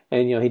there.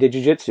 And, he did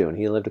jujitsu and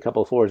he lived a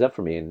couple of floors up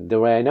from me. And the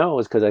way I know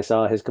is because I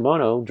saw his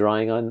kimono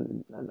drying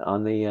on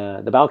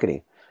the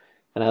balcony.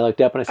 And I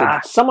looked up and I said,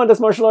 someone does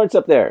martial arts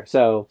up there.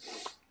 So,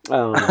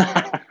 and,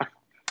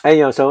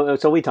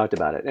 so we talked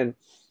about it. And,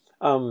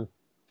 from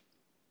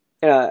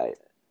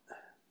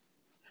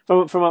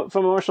a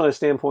martial arts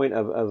standpoint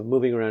of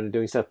moving around and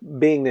doing stuff,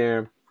 being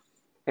there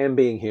and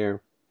being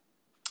here,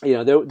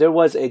 there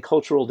was a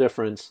cultural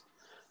difference,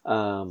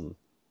 but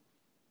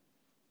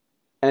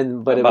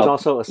it was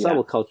also a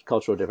subtle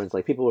cultural difference.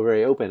 Like people were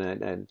very open,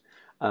 and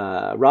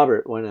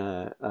Robert, one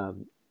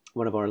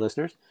of our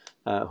listeners,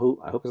 who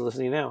I hope is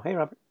listening now. Hey,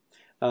 Robert,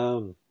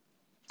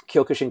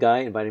 Kyokushin guy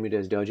invited me to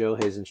his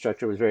dojo. His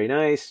instructor was very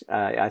nice.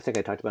 I think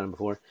I talked about him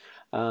before,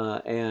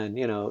 and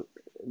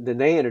then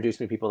they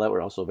introduced me to people that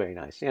were also very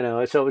nice.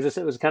 So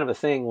it was kind of a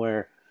thing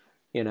where.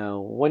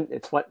 When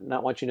it's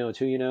not what you know, it's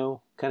who you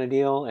know kind of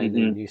deal. And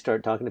then you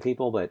start talking to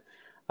people, but,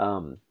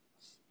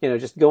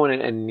 just going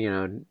in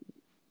and,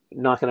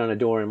 knocking on a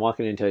door and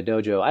walking into a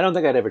dojo. I don't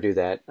think I'd ever do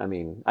that. I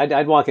mean,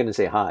 I'd walk in and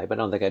say hi, but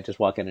I don't think I'd just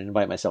walk in and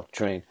invite myself to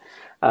train.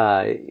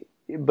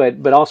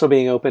 But also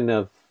being open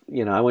of,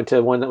 I went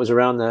to one that was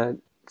around the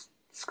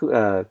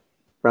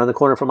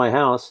corner from my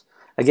house.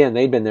 Again,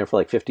 they'd been there for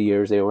like 50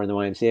 years. They were in the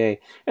YMCA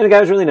and the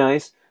guy was really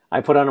nice. I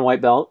put on a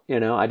white belt, he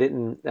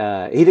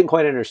didn't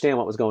quite understand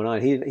what was going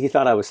on. He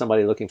thought I was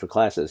somebody looking for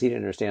classes. He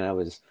didn't understand I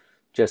was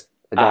just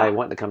a guy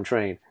wanting to come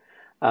train.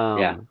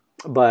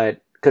 But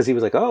because he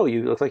was like, oh,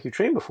 you look like you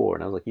trained before.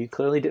 And I was like, you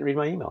clearly didn't read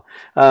my email.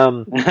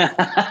 But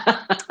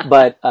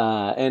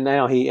and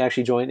now he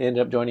actually ended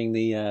up joining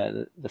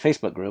the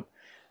Facebook group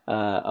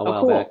a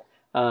while back.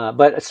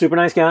 But a super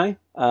nice guy.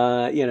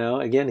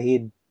 Again,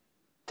 he'd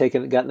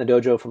gotten the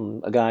dojo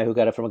from a guy who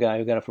got it from a guy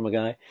who got it from a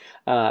guy.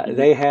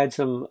 They had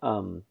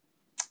some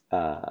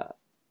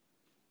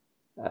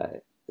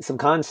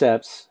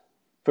concepts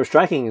for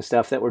striking and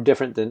stuff that were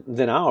different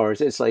than ours.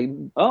 It's like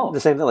the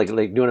same thing,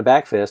 like doing a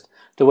back fist.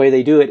 The way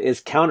they do it is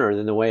counter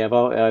than the way I've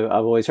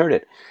always heard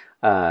it.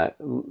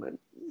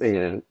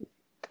 And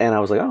I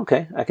was like, oh,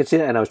 okay, I could see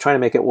that. And I was trying to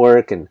make it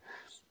work, and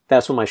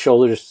that's when my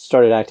shoulders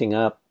started acting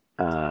up.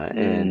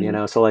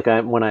 And so like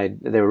they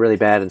were really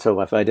bad, and so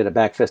if I did a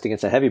back fist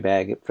against a heavy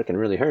bag, it freaking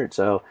really hurt.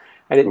 So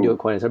I didn't do it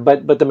quite as hard.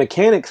 But the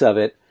mechanics of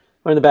it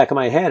were in the back of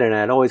my head, and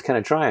I'd always kind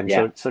of try them.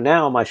 Yeah. So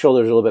now my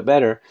shoulders are a little bit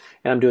better,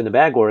 and I'm doing the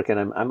bag work, and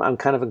I'm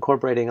kind of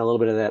incorporating a little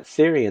bit of that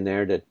theory in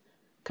there to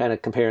kind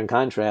of compare and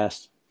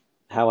contrast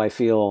how I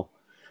feel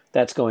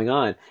that's going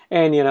on.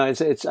 And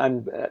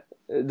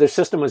the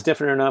system was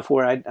different enough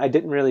where I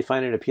didn't really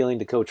find it appealing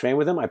to co-train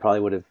with them. I probably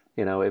would have,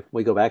 if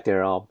we go back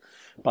there, I'll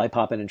probably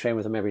pop in and train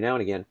with them every now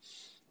and again.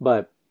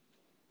 But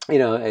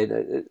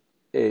it's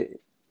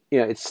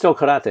still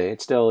karate.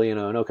 It's still an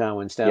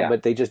Okinawan style,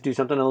 but they just do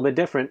something a little bit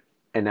different.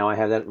 And now I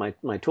have that in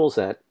my tool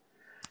set,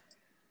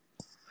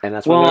 and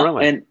that's what I'm going to run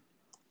with. And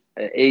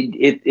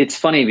it's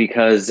funny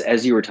because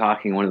as you were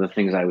talking, one of the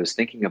things I was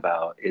thinking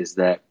about is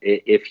that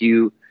if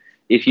you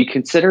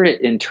consider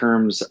it in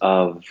terms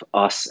of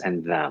us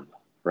and them,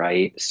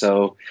 right?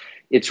 So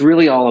it's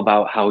really all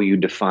about how you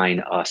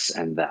define us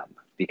and them.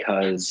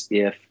 Because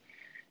if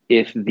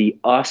the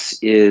us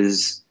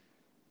is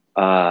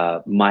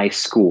my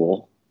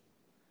school,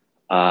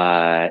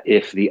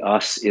 if the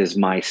us is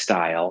my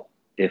style,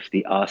 if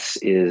the us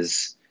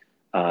is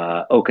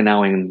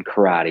Okinawan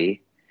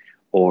karate,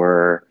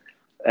 or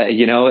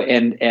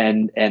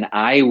and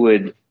I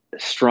would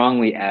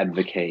strongly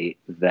advocate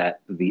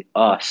that the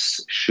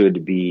us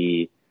should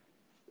be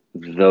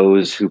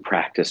those who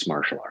practice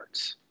martial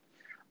arts,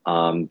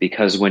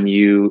 because when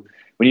you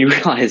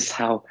realize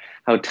how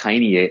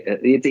tiny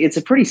it's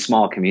a pretty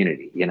small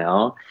community,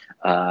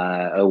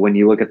 when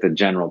you look at the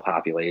general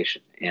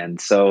population. And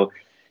so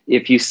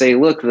if you say,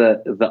 look,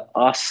 the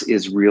us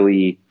is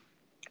really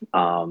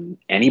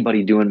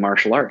anybody doing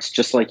martial arts,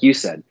 just like you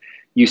said,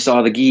 you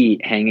saw the gi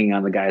hanging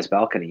on the guy's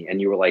balcony and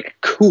you were like,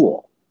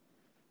 cool,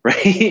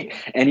 right?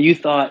 And you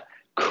thought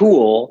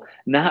cool,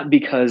 not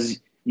because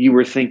you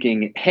were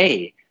thinking,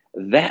 hey,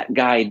 that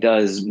guy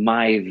does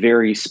my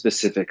very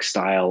specific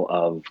style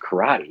of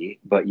karate,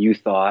 but you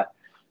thought,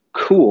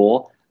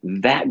 cool,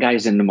 that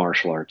guy's into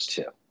martial arts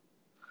too.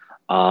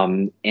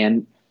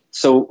 And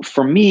so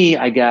for me,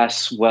 I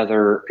guess,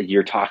 whether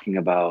you're talking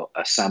about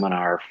a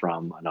seminar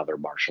from another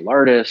martial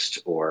artist,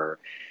 or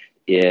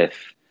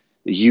if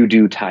you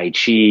do Tai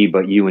Chi,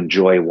 but you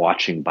enjoy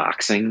watching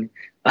boxing,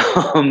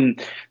 the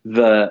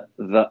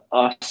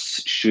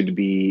us should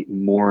be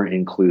more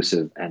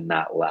inclusive and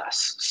not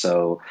less.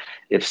 So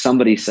if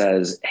somebody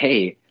says,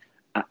 hey,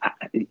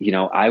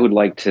 I would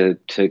like to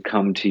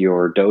come to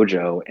your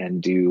dojo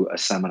and do a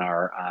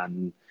seminar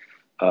on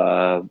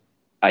uh,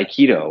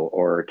 Aikido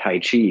or Tai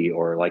Chi,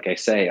 or like I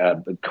say,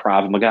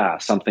 Krav Maga,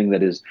 something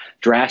that is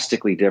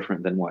drastically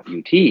different than what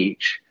you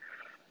teach.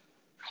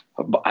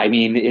 I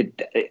mean,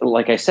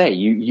 like I say,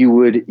 you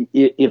would,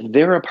 if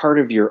they're a part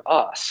of your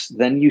us,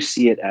 then you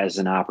see it as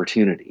an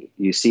opportunity.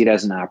 You see it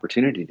as an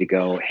opportunity to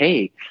go,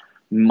 hey,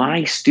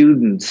 my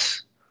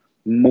students,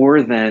 more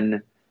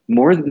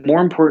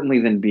importantly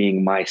than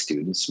being my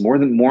students, more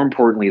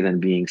importantly than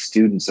being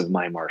students of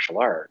my martial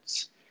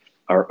arts,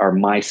 are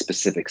my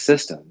specific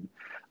system,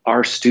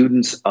 are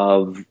students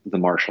of the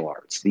martial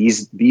arts.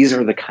 These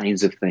are the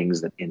kinds of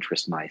things that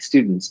interest my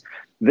students.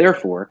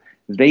 Therefore,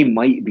 they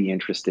might be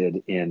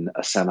interested in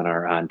a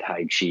seminar on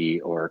Tai Chi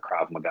or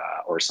Krav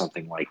Maga or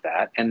something like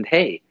that. And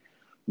hey,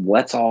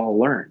 let's all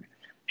learn.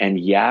 And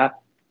yeah,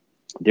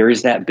 there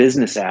is that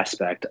business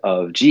aspect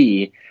of,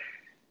 gee,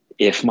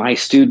 if my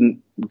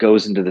student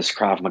goes into this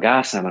Krav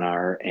Maga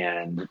seminar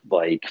and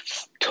like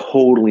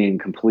totally and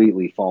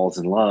completely falls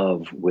in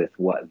love with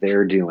what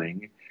they're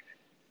doing,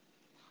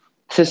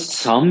 to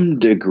some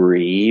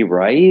degree,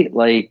 right?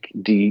 Like,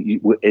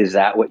 is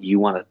that what you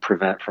want to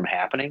prevent from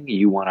happening?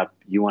 You want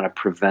to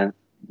prevent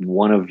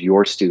one of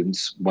your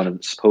students, one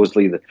of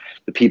supposedly the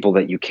people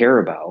that you care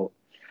about,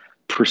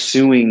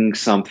 pursuing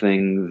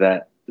something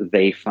that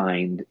they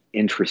find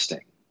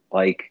interesting.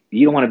 Like,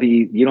 you don't want to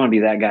be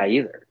that guy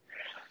either.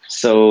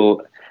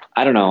 So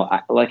I don't know.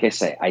 Like I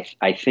say,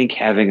 I think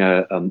having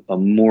a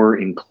more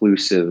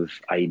inclusive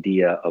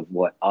idea of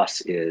what us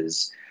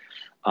is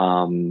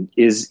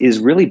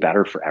really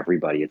better for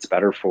everybody. It's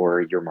better for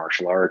your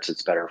martial arts.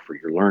 It's better for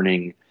your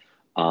learning.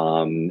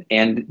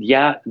 And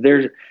yeah,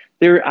 there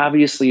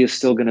obviously is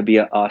still going to be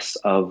a us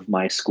of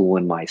my school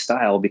and my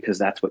style, because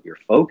that's what you're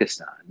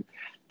focused on,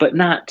 but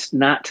not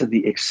to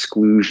the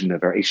exclusion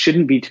of it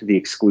shouldn't be to the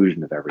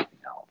exclusion of everything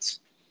else.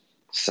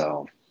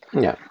 So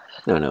yeah,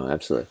 no,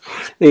 absolutely.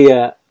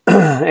 The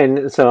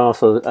and so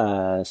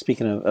also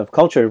speaking of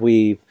culture,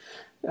 we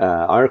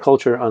our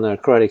culture on the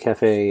Karate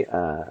Cafe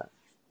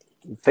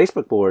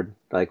Facebook board,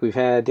 like we've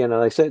had, like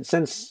I said,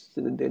 since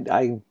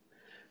I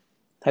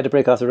had to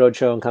break off the road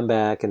show and come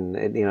back, and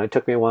it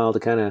took me a while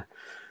to kind of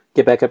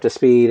get back up to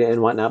speed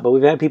and whatnot, but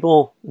we've had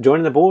people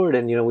joining the board,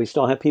 and we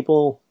still have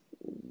people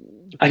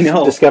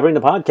discovering the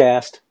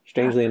podcast,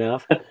 strangely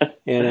enough.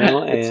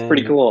 It's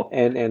pretty cool.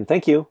 And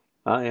thank you.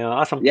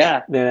 Awesome.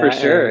 Yeah, for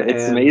sure.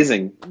 It's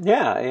amazing.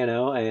 Yeah,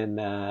 and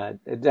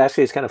it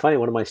actually is kind of funny.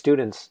 One of my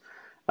students,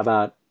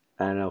 about,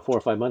 I don't know, 4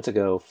 or 5 months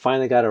ago,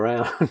 finally got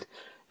around.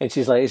 And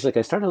she's like,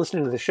 I started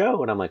listening to the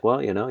show, and I'm like,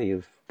 well,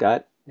 you've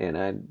got,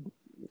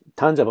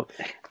 tons of them.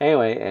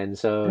 Anyway, and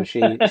so she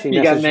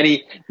you got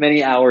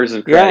many hours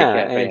of Karate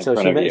Cafe and so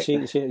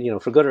she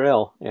for good or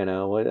ill,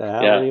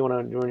 however you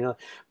want to,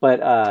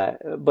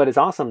 but it's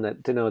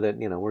awesome to know that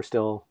we're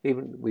still,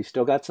 we've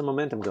still got some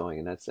momentum going,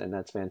 and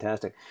that's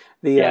fantastic.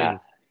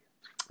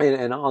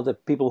 And all the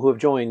people who have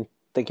joined,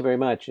 thank you very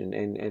much,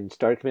 and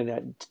started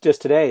coming.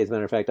 Just today, as a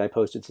matter of fact, I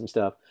posted some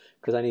stuff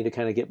because I need to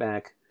kind of get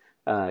back.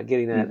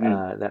 Getting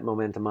that that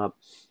momentum up,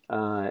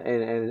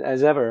 and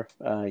as ever,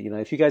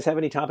 if you guys have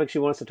any topics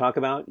you want us to talk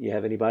about, you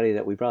have anybody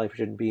that we probably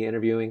shouldn't be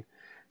interviewing,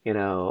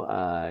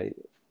 let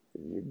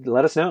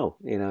us know.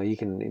 You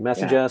can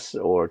message us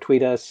or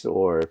tweet us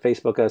or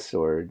Facebook us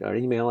or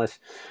email us,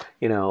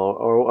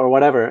 or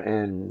whatever.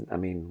 And I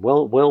mean,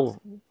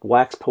 we'll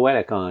wax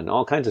poetic on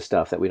all kinds of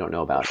stuff that we don't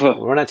know about.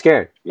 We're not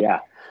scared.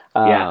 Yeah.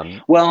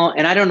 Well,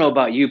 and I don't know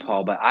about you,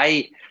 Paul, but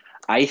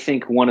I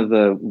think one of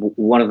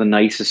the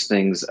nicest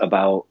things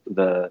about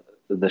the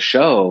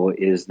show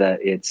is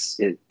that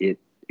it's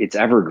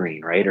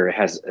evergreen, right? Or it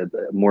has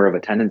more of a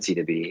tendency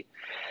to be,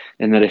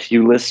 and that if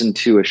you listen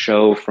to a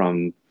show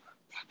from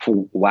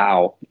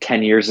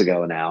 10 years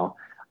ago now,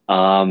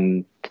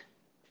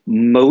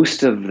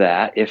 most of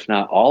that, if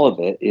not all of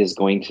it, is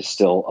going to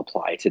still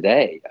apply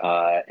today.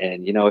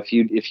 And if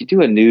you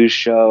do a news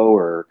show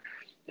or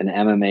an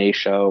MMA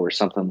show or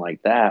something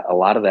like that, a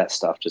lot of that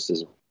stuff just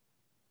isn't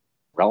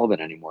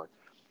relevant anymore.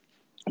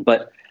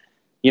 But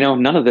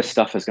none of this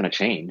stuff is going to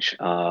change.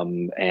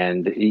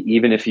 And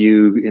even if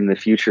you in the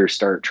future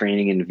start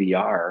training in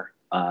VR,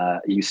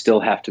 you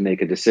still have to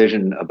make a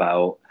decision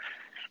about,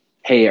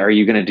 hey, are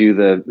you going to do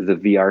the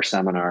VR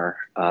seminar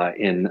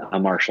in a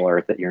martial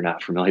art that you're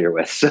not familiar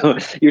with? So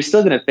you're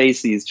still going to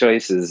face these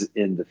choices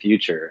in the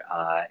future.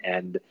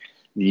 And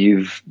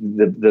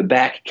the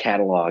back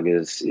catalog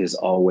is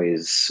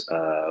always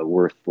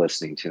worth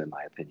listening to, in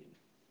my opinion.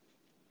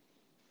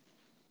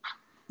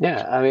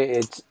 Yeah, I mean,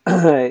 it's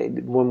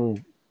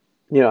when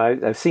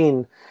I've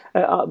seen.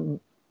 I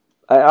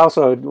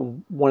also,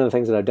 one of the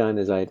things that I've done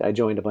is I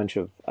joined a bunch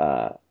of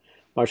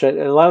martial.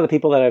 A lot of the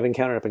people that I've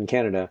encountered up in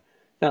Canada,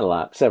 not a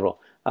lot,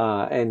 several,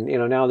 and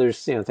now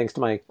there's thanks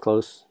to my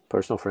close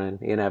personal friend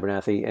Ian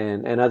Abernathy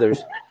and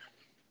others,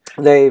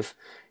 they've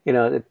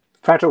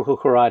practical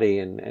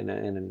karate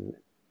and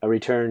a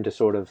return to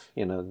sort of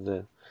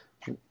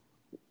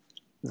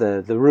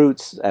the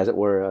roots, as it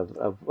were,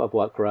 of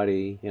what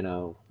karate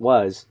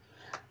was,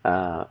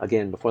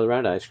 again, before the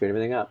round, I screwed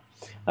everything up,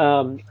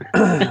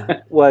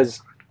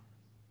 was,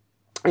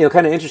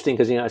 kind of interesting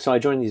because, so I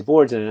joined these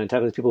boards and I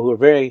talked with people who were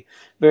very,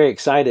 very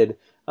excited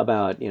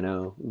about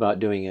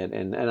doing it.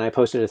 And I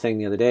posted a thing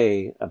the other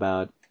day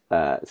about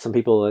some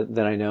people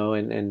that I know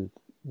and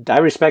I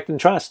respect and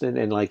trust and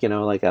I like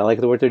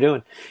the work they're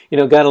doing,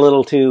 got a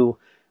little too,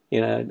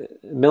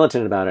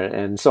 militant about it.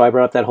 And so I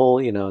brought up that whole,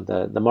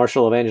 the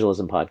Martial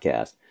Evangelism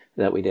podcast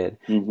that we did,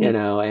 and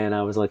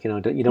I was like, you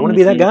don't want to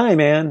be that guy,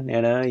 man.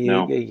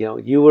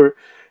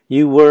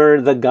 You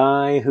were the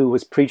guy who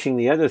was preaching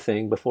the other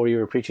thing before you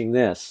were preaching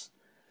this.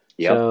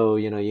 Yep. So,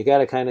 you got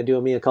to kind of do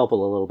a mea culpa a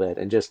little bit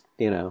and just,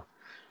 and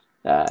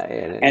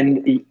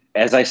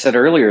as I said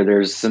earlier,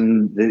 there's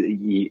some,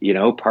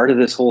 part of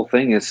this whole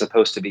thing is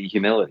supposed to be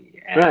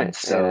humility. And right.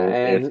 So,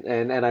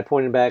 and I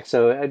pointed back.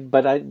 So,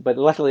 but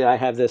luckily I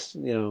have this,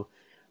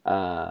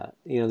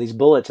 these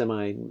bullets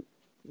in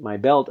my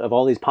belt of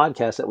all these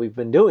podcasts that we've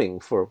been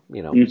doing for,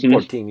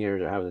 14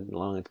 years or however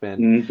long it's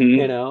been,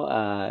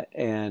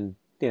 and,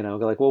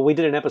 like, well, we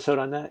did an episode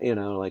on that,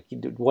 like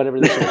whatever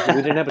this is,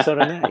 we did an episode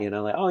on that,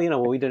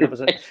 we did an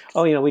episode.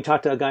 We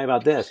talked to a guy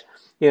about this,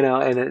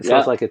 and it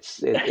sounds like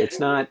it's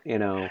not,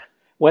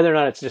 whether or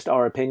not it's just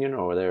our opinion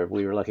or whether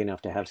we were lucky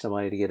enough to have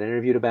somebody to get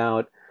interviewed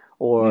about,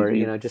 or,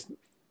 just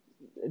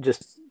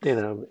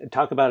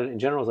talk about it in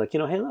general. It's like,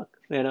 hey, look,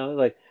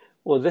 like,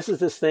 well, this is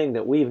this thing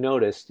that we've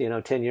noticed,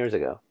 10 years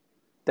ago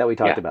that we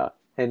talked about.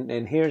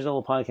 And here's a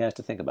little podcast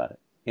to think about it,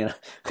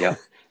 Yeah.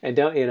 And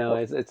don't,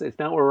 it's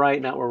not we're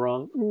right, not we're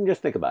wrong.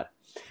 Just think about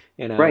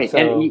it, Right. So,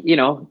 and,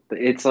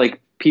 it's like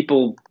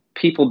people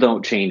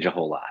don't change a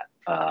whole lot.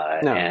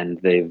 No.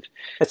 And they've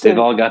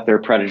all got their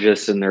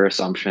prejudices and their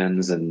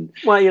assumptions. And,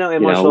 well,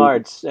 in martial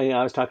arts,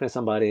 I was talking to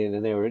somebody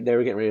and they were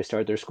getting ready to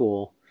start their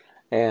school.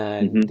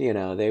 And,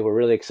 they were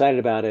really excited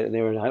about it. And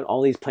they were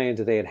all these plans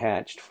that they had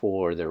hatched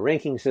for their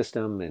ranking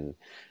system and,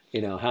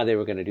 how they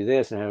were going to do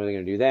this and how they were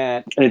going to do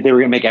that. And they were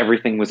going to make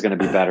everything was going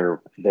to be better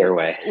their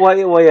way.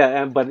 Well,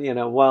 yeah. But,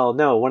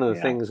 no, one of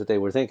the things that they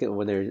were thinking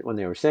when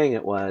they were saying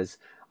it was,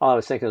 all I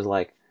was thinking was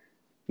like,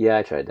 yeah,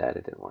 I tried that.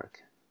 It didn't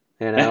work.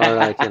 Or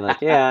like,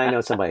 yeah, I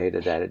know somebody who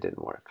did that. It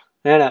didn't work.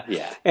 And,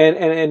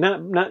 and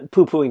not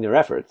poo-pooing their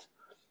efforts,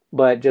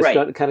 but just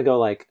kind of go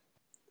like,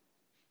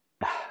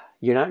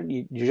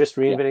 you're just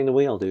reinventing the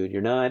wheel, dude.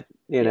 You're not,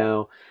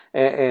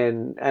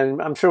 and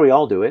I'm sure we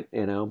all do it,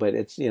 but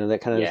it's, that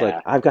kind of is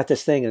like, I've got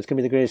this thing and it's going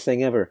to be the greatest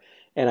thing ever.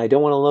 And I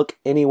don't want to look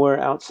anywhere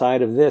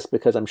outside of this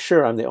because I'm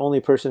sure I'm the only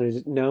person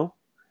who's,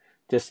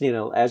 just,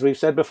 as we've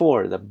said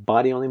before, the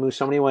body only moves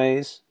so many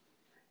ways.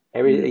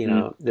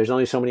 There's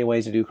only so many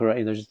ways to do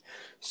karate. There's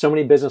so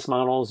many business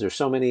models. There's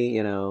so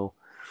many,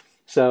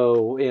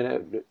 so,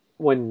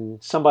 when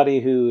somebody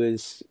who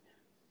is,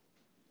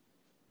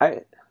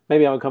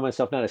 maybe I would call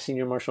myself not a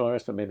senior martial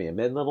artist, but maybe a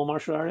mid-level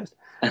martial artist.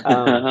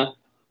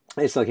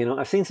 It's like,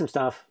 I've seen some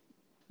stuff,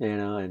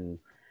 and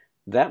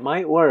that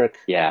might work.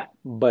 Yeah.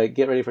 But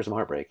get ready for some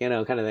heartbreak, kind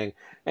of thing.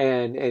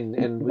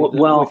 And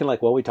we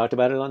can we talked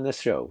about it on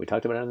this show. We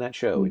talked about it on that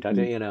show. We talked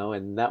to,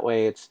 and that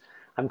way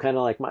I'm kind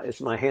of like,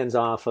 it's my hands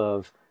off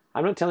of,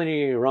 I'm not telling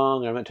you you're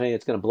wrong. I'm not telling you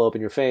it's going to blow up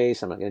in your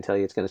face. I'm not going to tell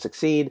you it's going to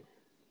succeed.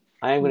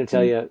 I am going to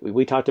tell you,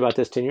 we talked about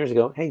this 10 years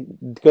ago. Hey,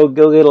 go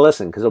get a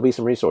listen because there'll be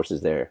some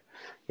resources there,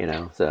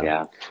 So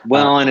yeah.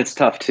 Well, and it's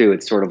tough too.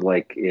 It's sort of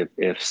like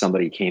if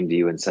somebody came to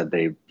you and said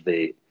they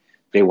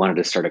wanted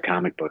to start a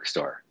comic book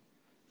store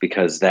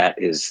because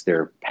that is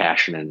their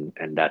passion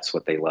and that's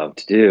what they love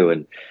to do.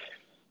 And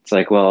it's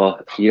like, well,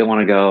 you don't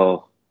want to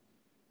go,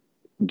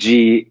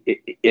 gee,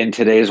 in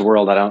today's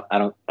world, I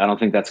don't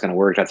think that's going to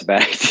work. That's a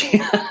bad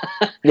idea.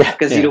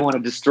 Because you don't want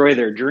to destroy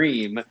their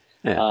dream.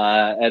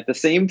 Yeah. At the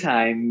same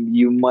time,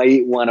 you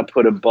might want to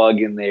put a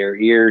bug in their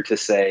ear to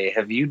say,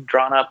 have you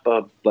drawn up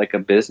a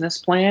business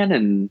plan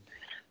and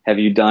have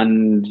you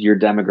done your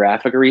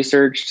demographic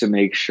research to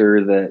make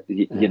sure that,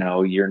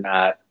 you're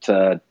not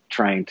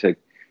trying to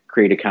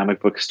create a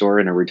comic book store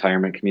in a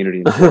retirement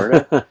community in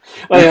Florida?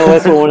 Well,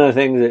 that's one of the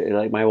things that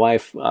like my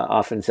wife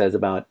often says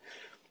about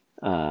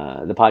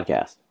the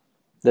podcast.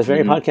 This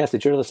very podcast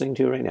that you're listening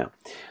to right now,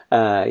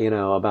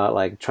 about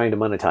like trying to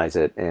monetize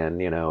it and,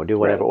 do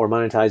whatever, or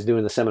monetize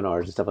doing the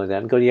seminars and stuff like that.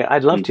 And go, yeah,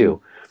 I'd love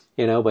to,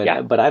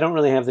 but I don't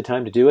really have the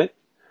time to do it.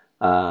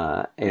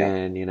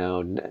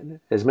 And,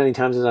 as many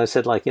times as I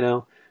said, like,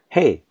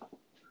 hey,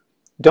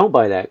 don't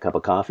buy that cup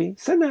of coffee.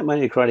 Send that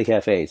money to Karate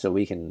Cafe so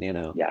we can,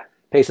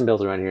 pay some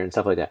bills around here and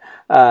stuff like that.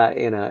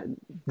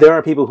 There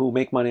are people who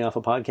make money off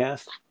a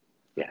podcast.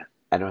 Yeah.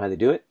 I don't know how they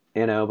do it.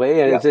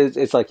 But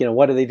it's like,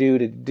 what do they do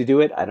to do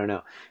it? I don't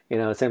know.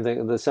 Same thing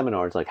with the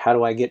seminars. Like, how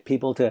do I get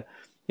people to,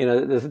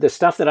 the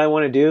stuff that I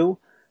want to do?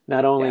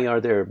 Not only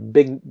are there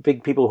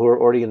big people who are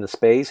already in the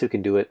space who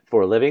can do it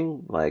for a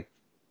living, like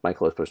my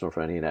close personal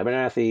friend Ian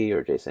Abernathy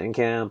or Jason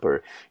Enkamp,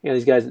 or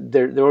these guys.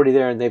 They're already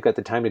there and they've got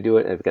the time to do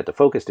it. They've got the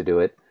focus to do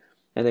it,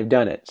 and they've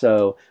done it.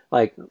 So,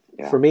 like,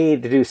 for me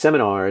to do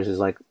seminars is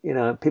like,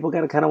 people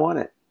got to kind of want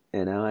it.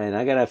 And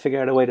I got to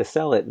figure out a way to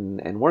sell it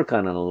and work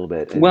on it a little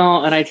bit. And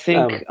I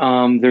think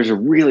there's a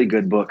really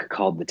good book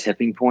called The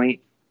Tipping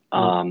Point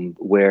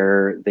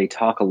where they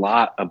talk a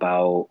lot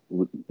about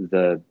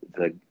the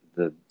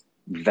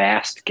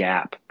vast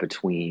gap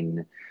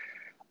between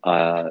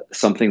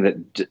something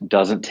that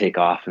doesn't take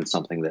off and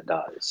something that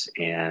does.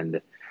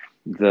 And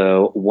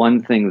the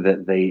one thing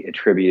that they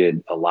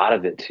attributed a lot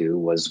of it to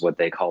was what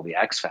they call the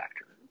X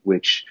factor,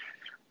 which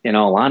in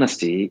all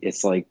honesty,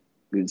 it's like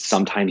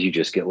sometimes you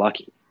just get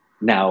lucky.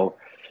 Now,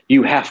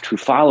 you have to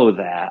follow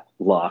that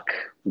luck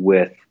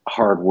with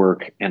hard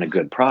work and a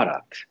good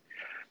product,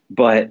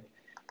 but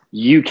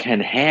you can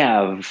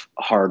have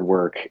hard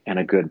work and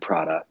a good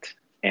product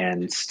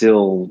and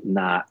still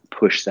not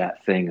push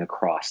that thing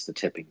across the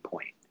tipping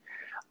point.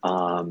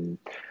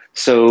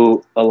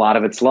 So a lot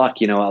of it's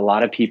luck. A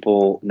lot of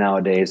people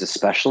nowadays,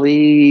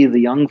 especially the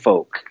young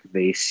folk,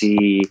 they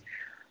see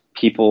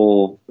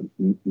people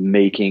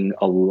making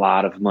a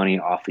lot of money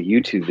off of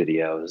YouTube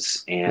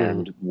videos.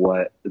 And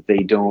what they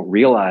don't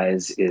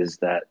realize is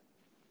that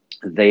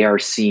they are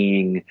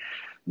seeing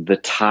the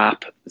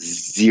top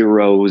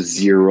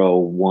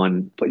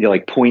 0.001,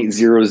 like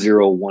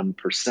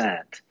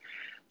 0.001%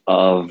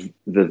 of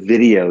the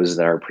videos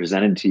that are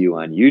presented to you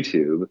on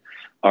YouTube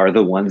are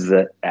the ones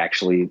that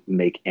actually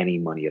make any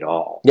money at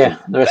all. Yeah,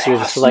 the rest is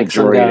just like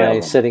some guy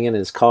sitting in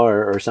his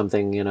car or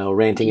something,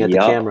 ranting at the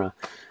camera.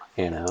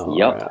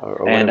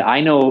 Or and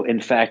I know,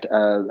 in fact,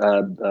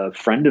 a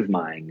friend of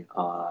mine,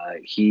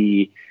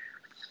 he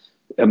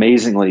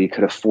amazingly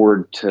could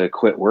afford to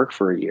quit work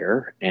for a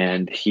year,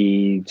 and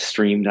he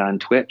streamed on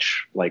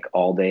Twitch like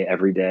all day,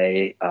 every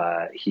day.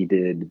 He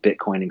did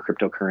Bitcoin and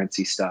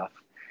cryptocurrency stuff,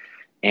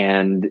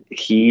 and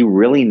he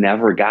really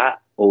never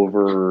got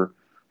over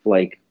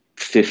like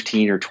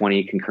 15 or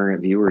 20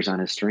 concurrent viewers on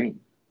his stream.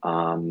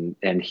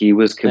 And he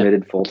was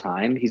committed full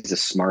time. He's a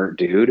smart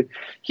dude.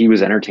 He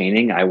was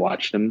entertaining. I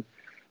watched him,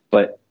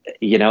 but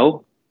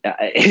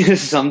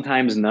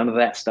sometimes none of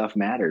that stuff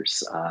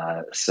matters.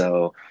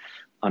 So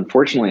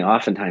unfortunately,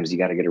 oftentimes you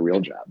got to get a real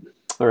job.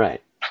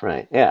 Right.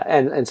 Yeah.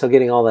 And so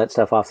getting all that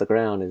stuff off the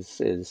ground is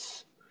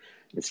it's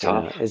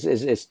tough.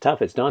 It's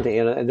tough. It's daunting.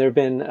 And there've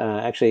been,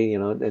 actually,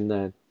 in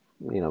the,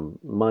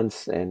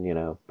 months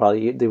and,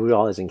 probably they were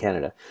always in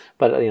Canada,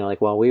 but,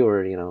 like while we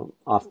were,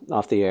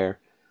 off the air,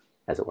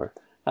 as it were,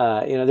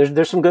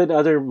 there's some good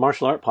other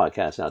martial art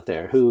podcasts out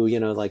there who,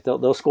 like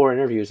they'll score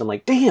interviews. I'm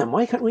like, damn,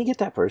 why couldn't we get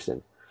that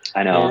person?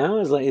 I know.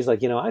 He's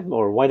like,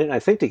 or why didn't I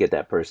think to get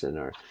that person?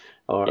 Or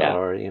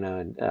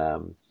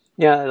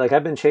like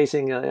I've been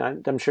chasing,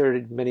 I'm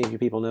sure many of you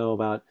people know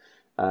about,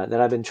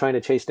 that I've been trying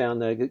to chase down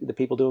the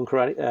people doing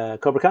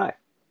karate, Cobra Kai.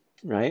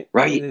 Right.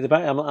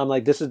 I'm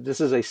like, this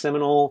is a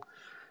seminal,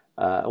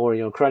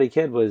 Karate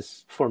Kid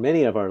was, for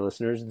many of our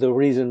listeners, the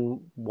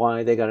reason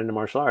why they got into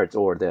martial arts,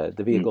 or the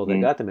vehicle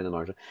that got them into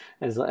martial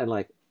arts. And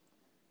like,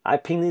 I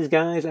ping these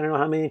guys, I don't know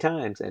how many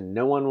times, and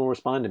no one will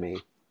respond to me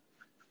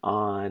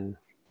on,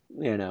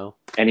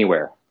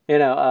 anywhere.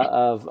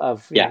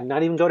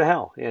 Not even go to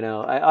hell.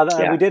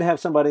 We did have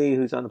somebody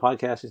who's on the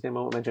podcast, his name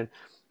I won't mention,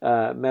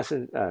 not on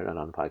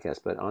the podcast,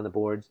 but on the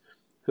boards,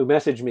 who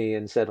messaged me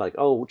and said like,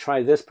 oh,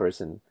 try this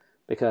person,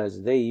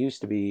 because they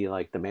used to be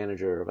like the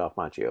manager of Alf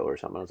Macchio or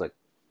something. I was like,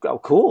 oh,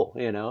 cool,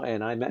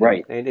 and I met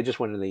him, and it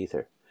just went in the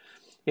ether,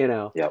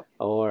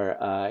 or,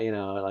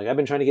 like I've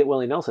been trying to get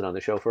Willie Nelson on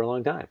the show for a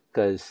long time,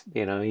 because,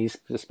 he's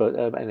supposed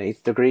an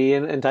 8th degree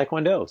in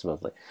Taekwondo,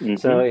 supposedly.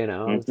 So,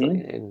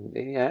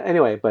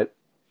 anyway, but,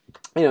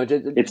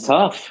 it's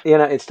tough.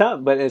 It's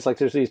tough, but it's like,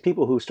 there's these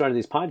people who started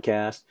these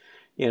podcasts,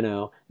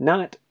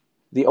 not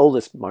the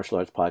oldest martial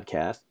arts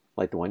podcast,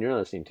 like the one you're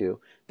listening to,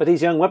 but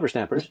these young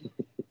whippersnappers.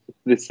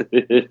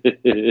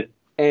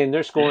 And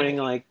they're scoring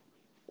like,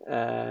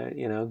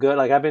 good.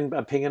 Like I've been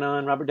pinging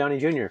on Robert Downey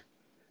Jr.,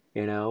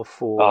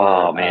 for,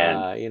 oh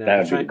man,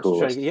 that would be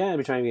cool. I've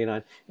been trying to get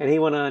on, and he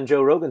went on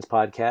Joe Rogan's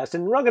podcast,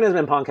 and Rogan has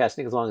been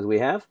podcasting as long as we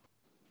have.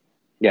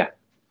 Yeah.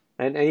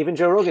 And even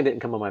Joe Rogan didn't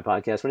come on my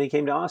podcast when he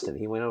came to Austin.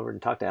 He went over and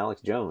talked to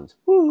Alex Jones.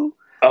 Woo.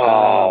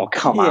 Oh,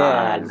 come on.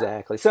 Yeah,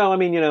 exactly. So, I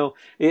mean,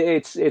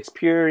 it's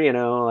pure,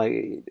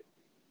 like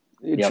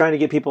trying to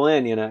get people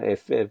in,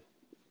 if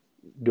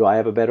do I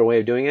have a better way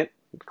of doing it?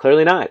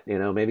 Clearly not.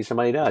 Maybe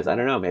somebody does. I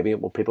don't know. Maybe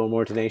people are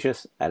more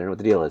tenacious. I don't know what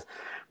the deal is.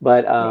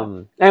 But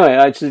anyway,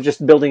 it's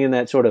just building in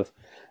that sort of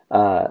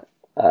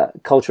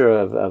culture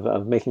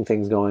of making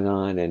things going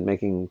on and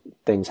making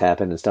things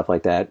happen and stuff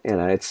like that.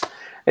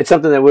 It's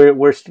something that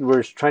we're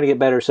trying to get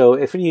better. So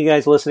if any of you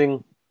guys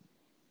listening,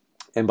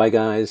 and by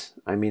guys,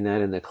 I mean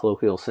that in the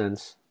colloquial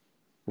sense,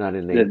 not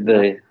in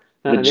the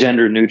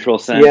gender neutral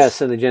sense.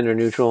 Yes, in the gender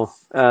neutral.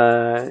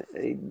 Let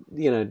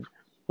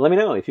me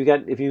know if you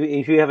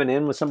have an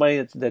in with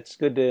somebody that's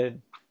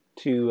good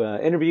to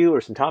interview,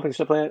 or some topics,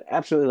 stuff like that.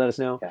 Absolutely, let us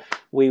know. Yeah.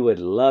 We would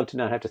love to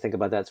not have to think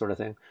about that sort of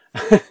thing.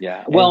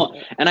 Yeah. Well,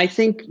 and I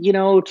think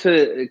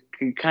to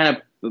kind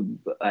of,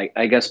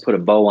 I guess, put a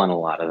bow on a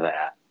lot of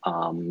that.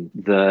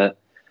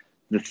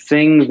 The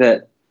thing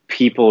that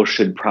people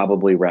should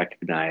probably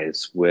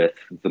recognize with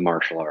the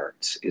martial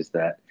arts is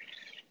that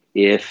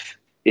if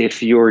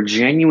you're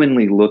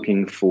genuinely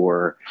looking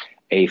for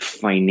a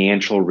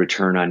financial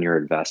return on your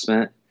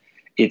investment,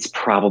 it's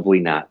probably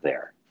not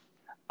there.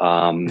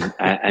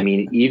 I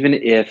mean, even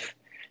if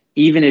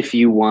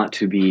you want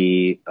to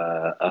be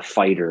a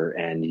fighter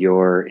and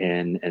you're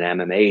in an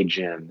MMA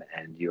gym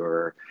and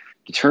you're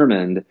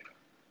determined,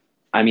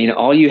 I mean,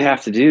 all you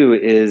have to do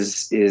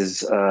is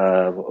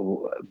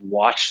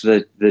watch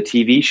the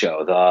TV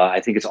show.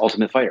 I think it's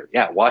Ultimate Fighter.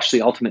 Yeah, watch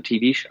the Ultimate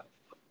TV show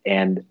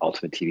and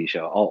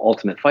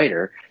Ultimate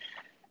Fighter,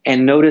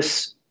 and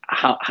notice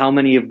how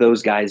many of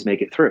those guys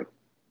make it through,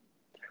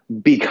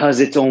 because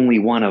it's only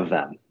one of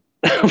them,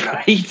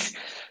 right?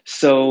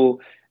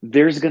 So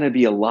there's going to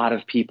be a lot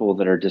of people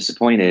that are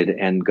disappointed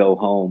and go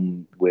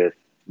home with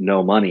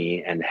no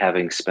money and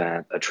having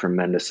spent a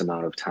tremendous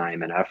amount of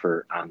time and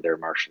effort on their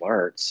martial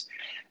arts.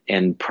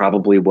 And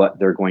probably what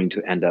they're going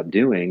to end up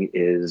doing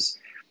is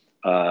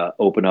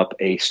open up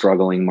a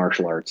struggling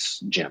martial arts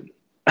gym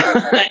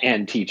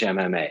and teach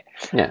MMA.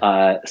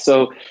 Yeah.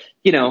 So,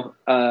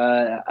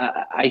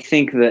 I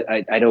think that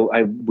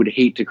I would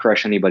hate to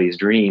crush anybody's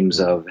dreams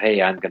of,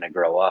 hey, I'm going to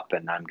grow up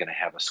and I'm going to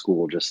have a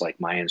school just like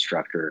my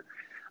instructor.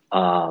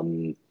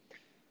 It's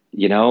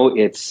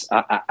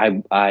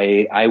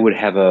I would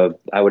have a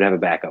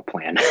backup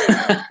plan.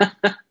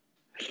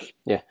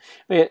 Yeah.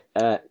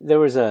 There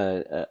was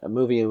a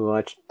movie we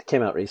watched,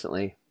 came out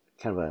recently,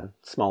 kind of a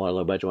smaller,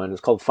 low budget one. It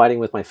was called Fighting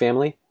with My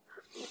Family.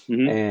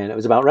 Mm-hmm. And it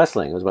was about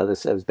wrestling. It was about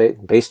this. It was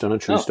based on a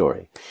true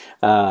story,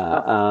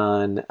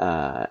 on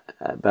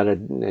about a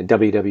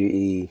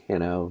WWE,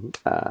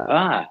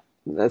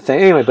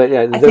 thing. Anyway, but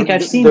yeah, I think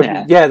I've seen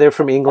that. Yeah, they're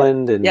from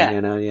England, and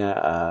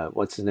yeah.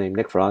 What's his name?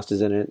 Nick Frost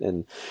is in it,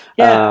 and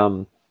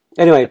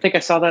anyway, I think I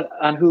saw that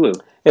on Hulu.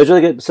 It was really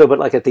good. So, but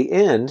like at the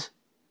end,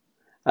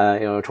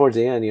 towards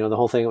the end, the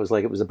whole thing, it was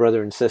like it was a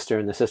brother and sister,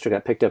 and the sister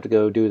got picked up to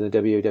go do the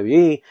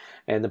WWE,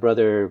 and the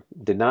brother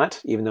did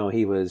not, even though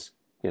he was,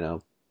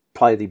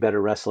 probably the better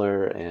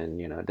wrestler,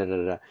 and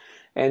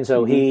and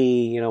so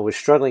he was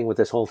struggling with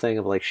this whole thing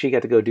of like, she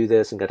got to go do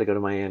this and got to go to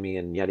Miami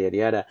and yada yada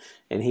yada,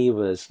 and he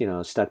was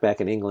stuck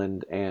back in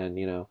England and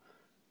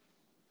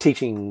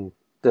teaching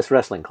this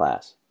wrestling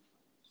class,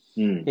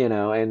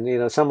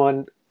 and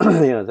someone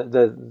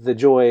the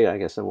joy, I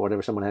guess, of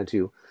whatever someone had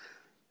to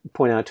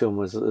point out to him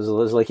was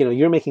like,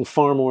 you're making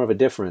far more of a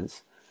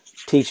difference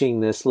teaching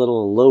this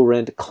little low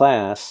rent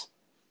class,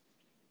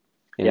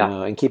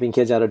 and keeping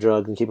kids out of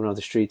drugs and keeping them off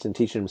the streets and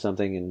teaching them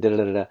something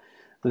and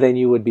then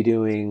you would be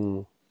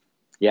doing,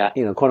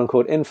 quote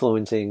unquote,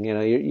 influencing.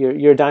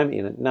 You're a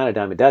dime, not a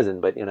dime a dozen,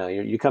 but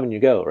you come and you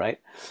go, right?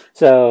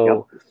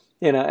 So,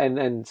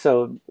 and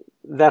so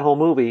that whole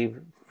movie,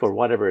 for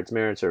whatever its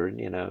merits or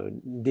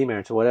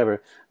demerits or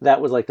whatever,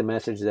 that was like the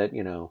message that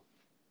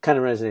kind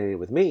of resonated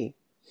with me,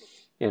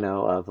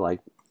 of like,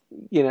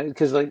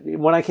 because like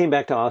when I came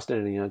back to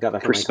Austin and got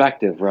back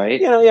perspective,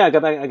 right? I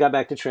got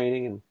back to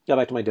training and got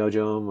back to my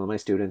dojo and my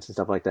students and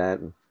stuff like that.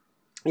 And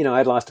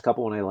I'd lost a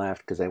couple when I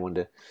left because they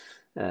wanted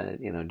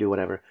to do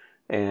whatever.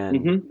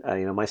 And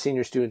my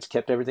senior students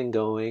kept everything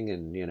going,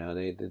 and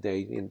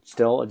they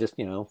still just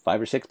 5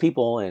 or 6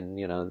 people, and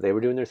they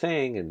were doing their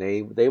thing, and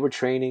they were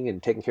training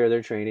and taking care of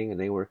their training, and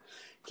they were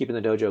keeping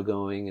the dojo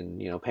going,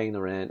 and paying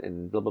the rent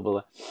and blah blah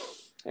blah.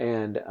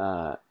 And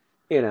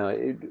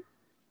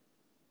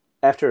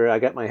after I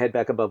got my head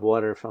back above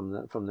water from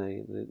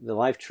the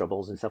life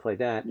troubles and stuff like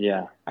that,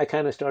 I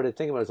kind of started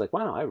thinking about it. I was like,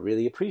 wow, I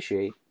really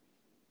appreciate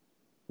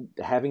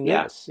having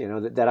this,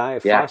 that I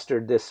have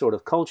fostered this sort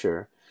of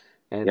culture,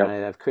 and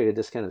I've created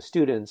this kind of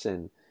students,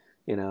 and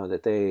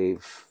that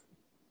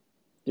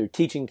they're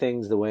teaching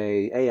things the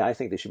way I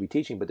think they should be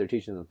teaching, but they're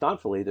teaching them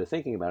thoughtfully. They're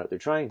thinking about it. They're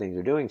trying things.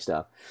 They're doing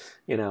stuff,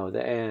 so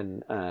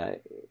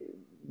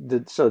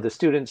the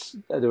students,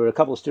 there were a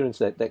couple of students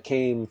that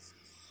came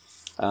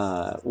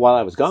while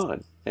I was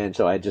gone, and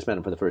so I had just met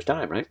them for the first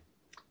time, right?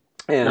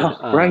 And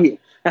right.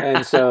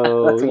 And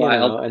so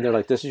and they're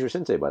like, "This is your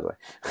sensei, by the way."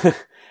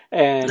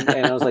 and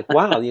I was like,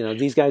 "Wow,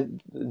 these guys,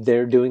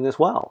 they're doing this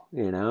well,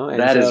 And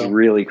that is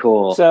really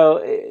cool.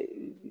 So,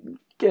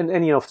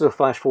 so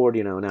flash forward,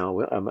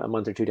 now a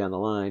month or two down the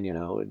line,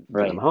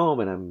 I'm home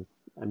and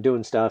I'm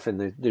doing stuff,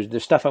 and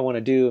there's stuff I want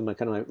to do,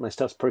 and my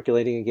stuff's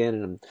percolating again,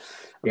 and I'm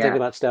thinking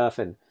about stuff,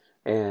 and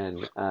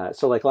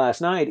so like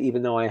last night,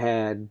 even though I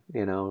had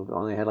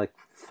only had like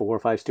 4 or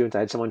 5 students, I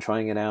had someone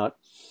trying it out,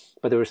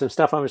 but there was some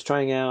stuff I was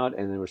trying out,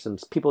 and there were some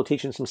people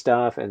teaching some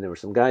stuff, and there were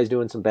some guys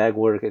doing some bag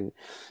work, and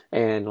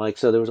like,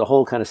 so there was a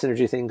whole kind of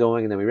synergy thing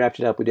going, and then we wrapped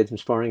it up. We did some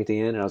sparring at the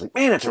end, and I was like,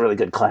 man, that's a really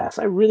good class.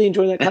 I really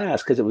enjoyed that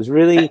class because it was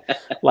really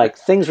like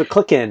things were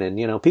clicking,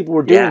 and people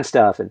were doing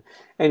stuff,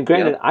 and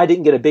granted, I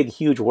didn't get a big,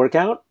 huge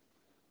workout,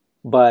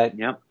 but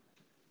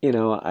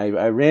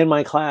I ran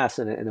my class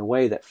in a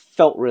way that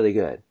felt really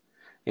good,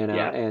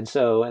 and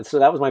so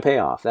that was my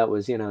payoff. That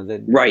was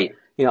right.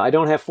 I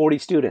don't have 40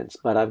 students,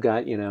 but I've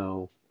got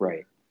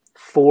right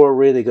 4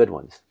 really good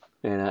ones,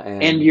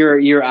 and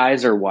your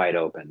eyes are wide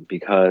open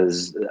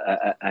because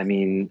I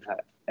mean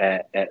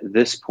at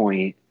this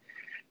point,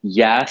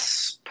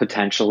 yes,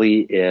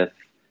 potentially if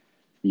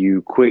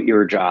you quit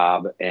your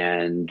job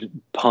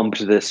and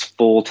pumped this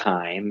full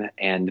time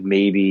and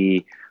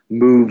maybe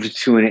moved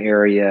to an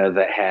area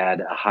that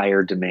had a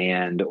higher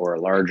demand or a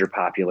larger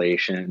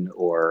population,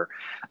 or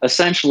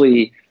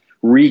essentially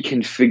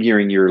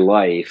reconfiguring your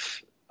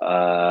life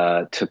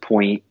to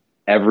point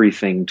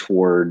everything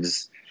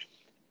towards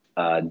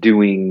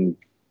doing,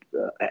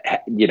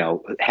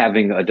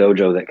 having a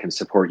dojo that can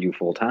support you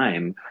full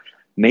time.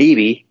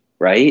 Maybe,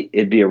 right?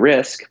 It'd be a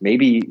risk.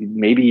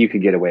 Maybe you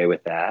could get away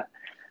with that.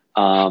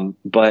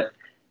 But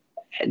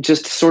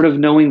just sort of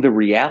knowing the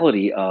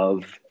reality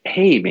of,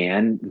 hey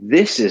man,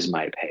 this is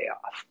my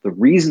payoff. The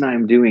reason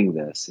I'm doing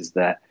this is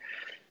that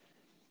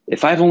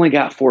if I've only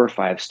got 4 or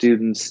 5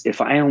 students, if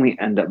I only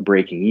end up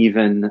breaking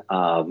even,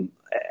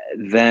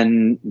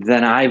 then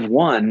I've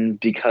won,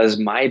 because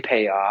my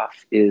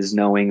payoff is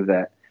knowing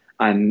that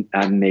I'm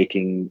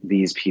making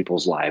these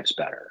people's lives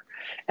better.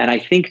 And I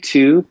think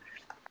too,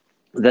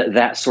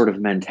 that sort of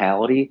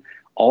mentality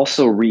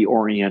also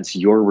reorients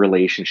your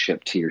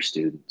relationship to your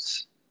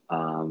students.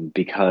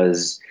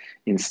 Because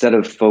instead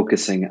of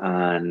focusing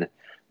on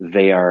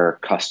they are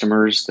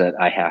customers that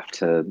I have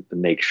to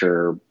make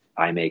sure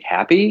I make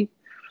happy,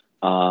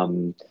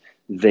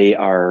 they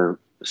are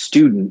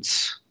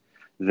students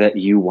that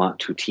you want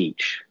to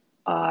teach.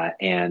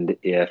 And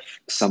if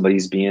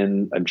somebody's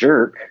being a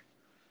jerk,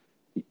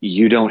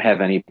 you don't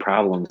have any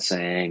problem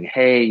saying,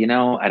 hey,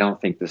 I don't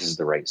think this is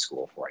the right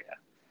school for you.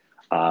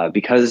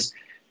 Because,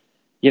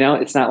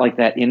 it's not like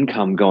that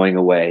income going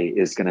away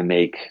is going to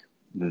make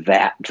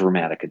that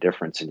dramatic a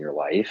difference in your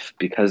life,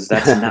 because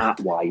that's not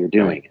why you're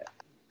doing it.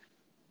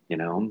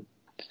 Yeah.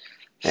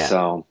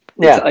 So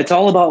yeah, it's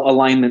all about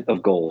alignment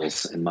of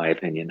goals, in my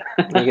opinion.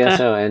 I guess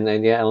so. And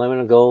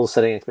alignment of goals,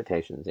 setting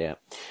expectations. Yeah.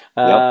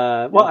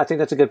 Well, I think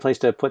that's a good place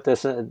to put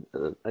this,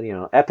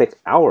 epic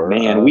hour.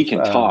 Man, we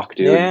can talk,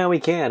 dude. Yeah, we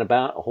can,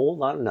 about a whole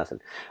lot of nothing.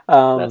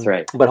 That's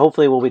right. But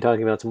hopefully we'll be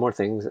talking about some more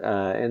things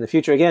in the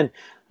future. Again,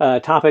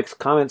 topics,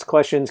 comments,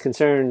 questions,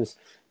 concerns,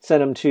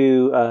 send them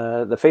to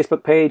the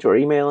Facebook page or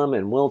email them,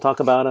 and we'll talk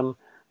about them.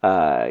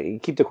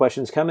 Keep the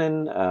questions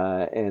coming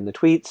and the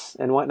tweets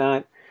and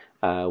whatnot.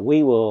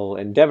 We will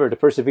endeavor to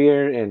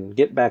persevere and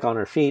get back on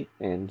our feet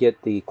and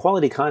get the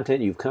quality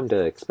content you've come to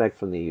expect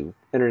from the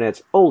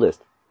internet's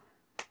oldest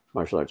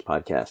martial arts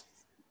podcast,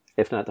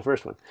 if not the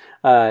first one.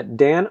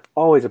 Dan,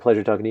 always a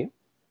pleasure talking to you.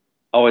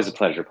 Always a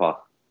pleasure,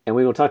 Paul. And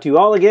we will talk to you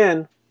all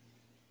again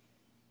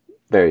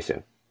very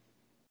soon.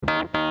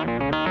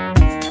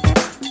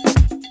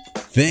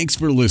 Thanks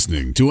for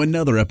listening to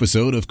another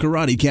episode of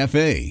Karate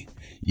Cafe.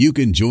 You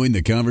can join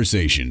the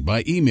conversation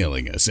by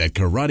emailing us at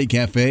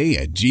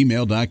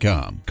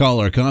karatecafe@gmail.com. Call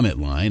our comment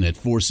line at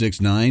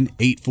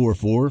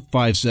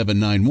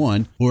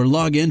 469-844-5791 or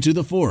log into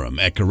the forum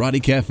at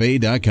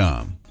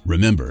karatecafe.com.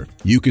 Remember,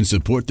 you can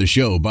support the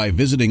show by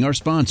visiting our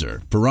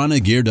sponsor,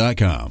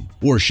 piranhagear.com,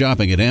 or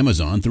shopping at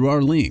Amazon through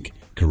our link,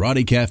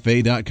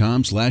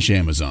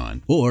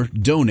 karatecafe.com/Amazon, or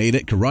donate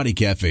at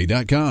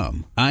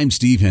karatecafe.com. I'm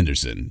Steve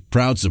Henderson,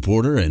 proud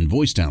supporter and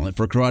voice talent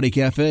for Karate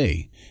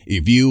Cafe.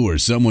 If you or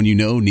someone you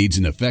know needs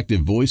an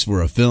effective voice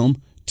for a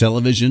film,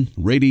 television,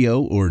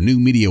 radio, or new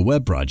media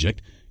web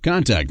project,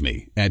 contact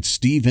me at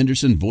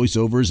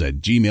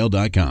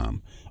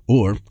stevehendersonvoiceovers@gmail.com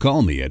or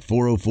call me at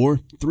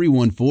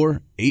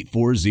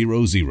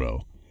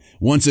 404-314-8400.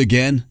 Once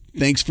again,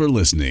 thanks for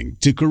listening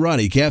to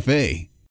Karate Cafe.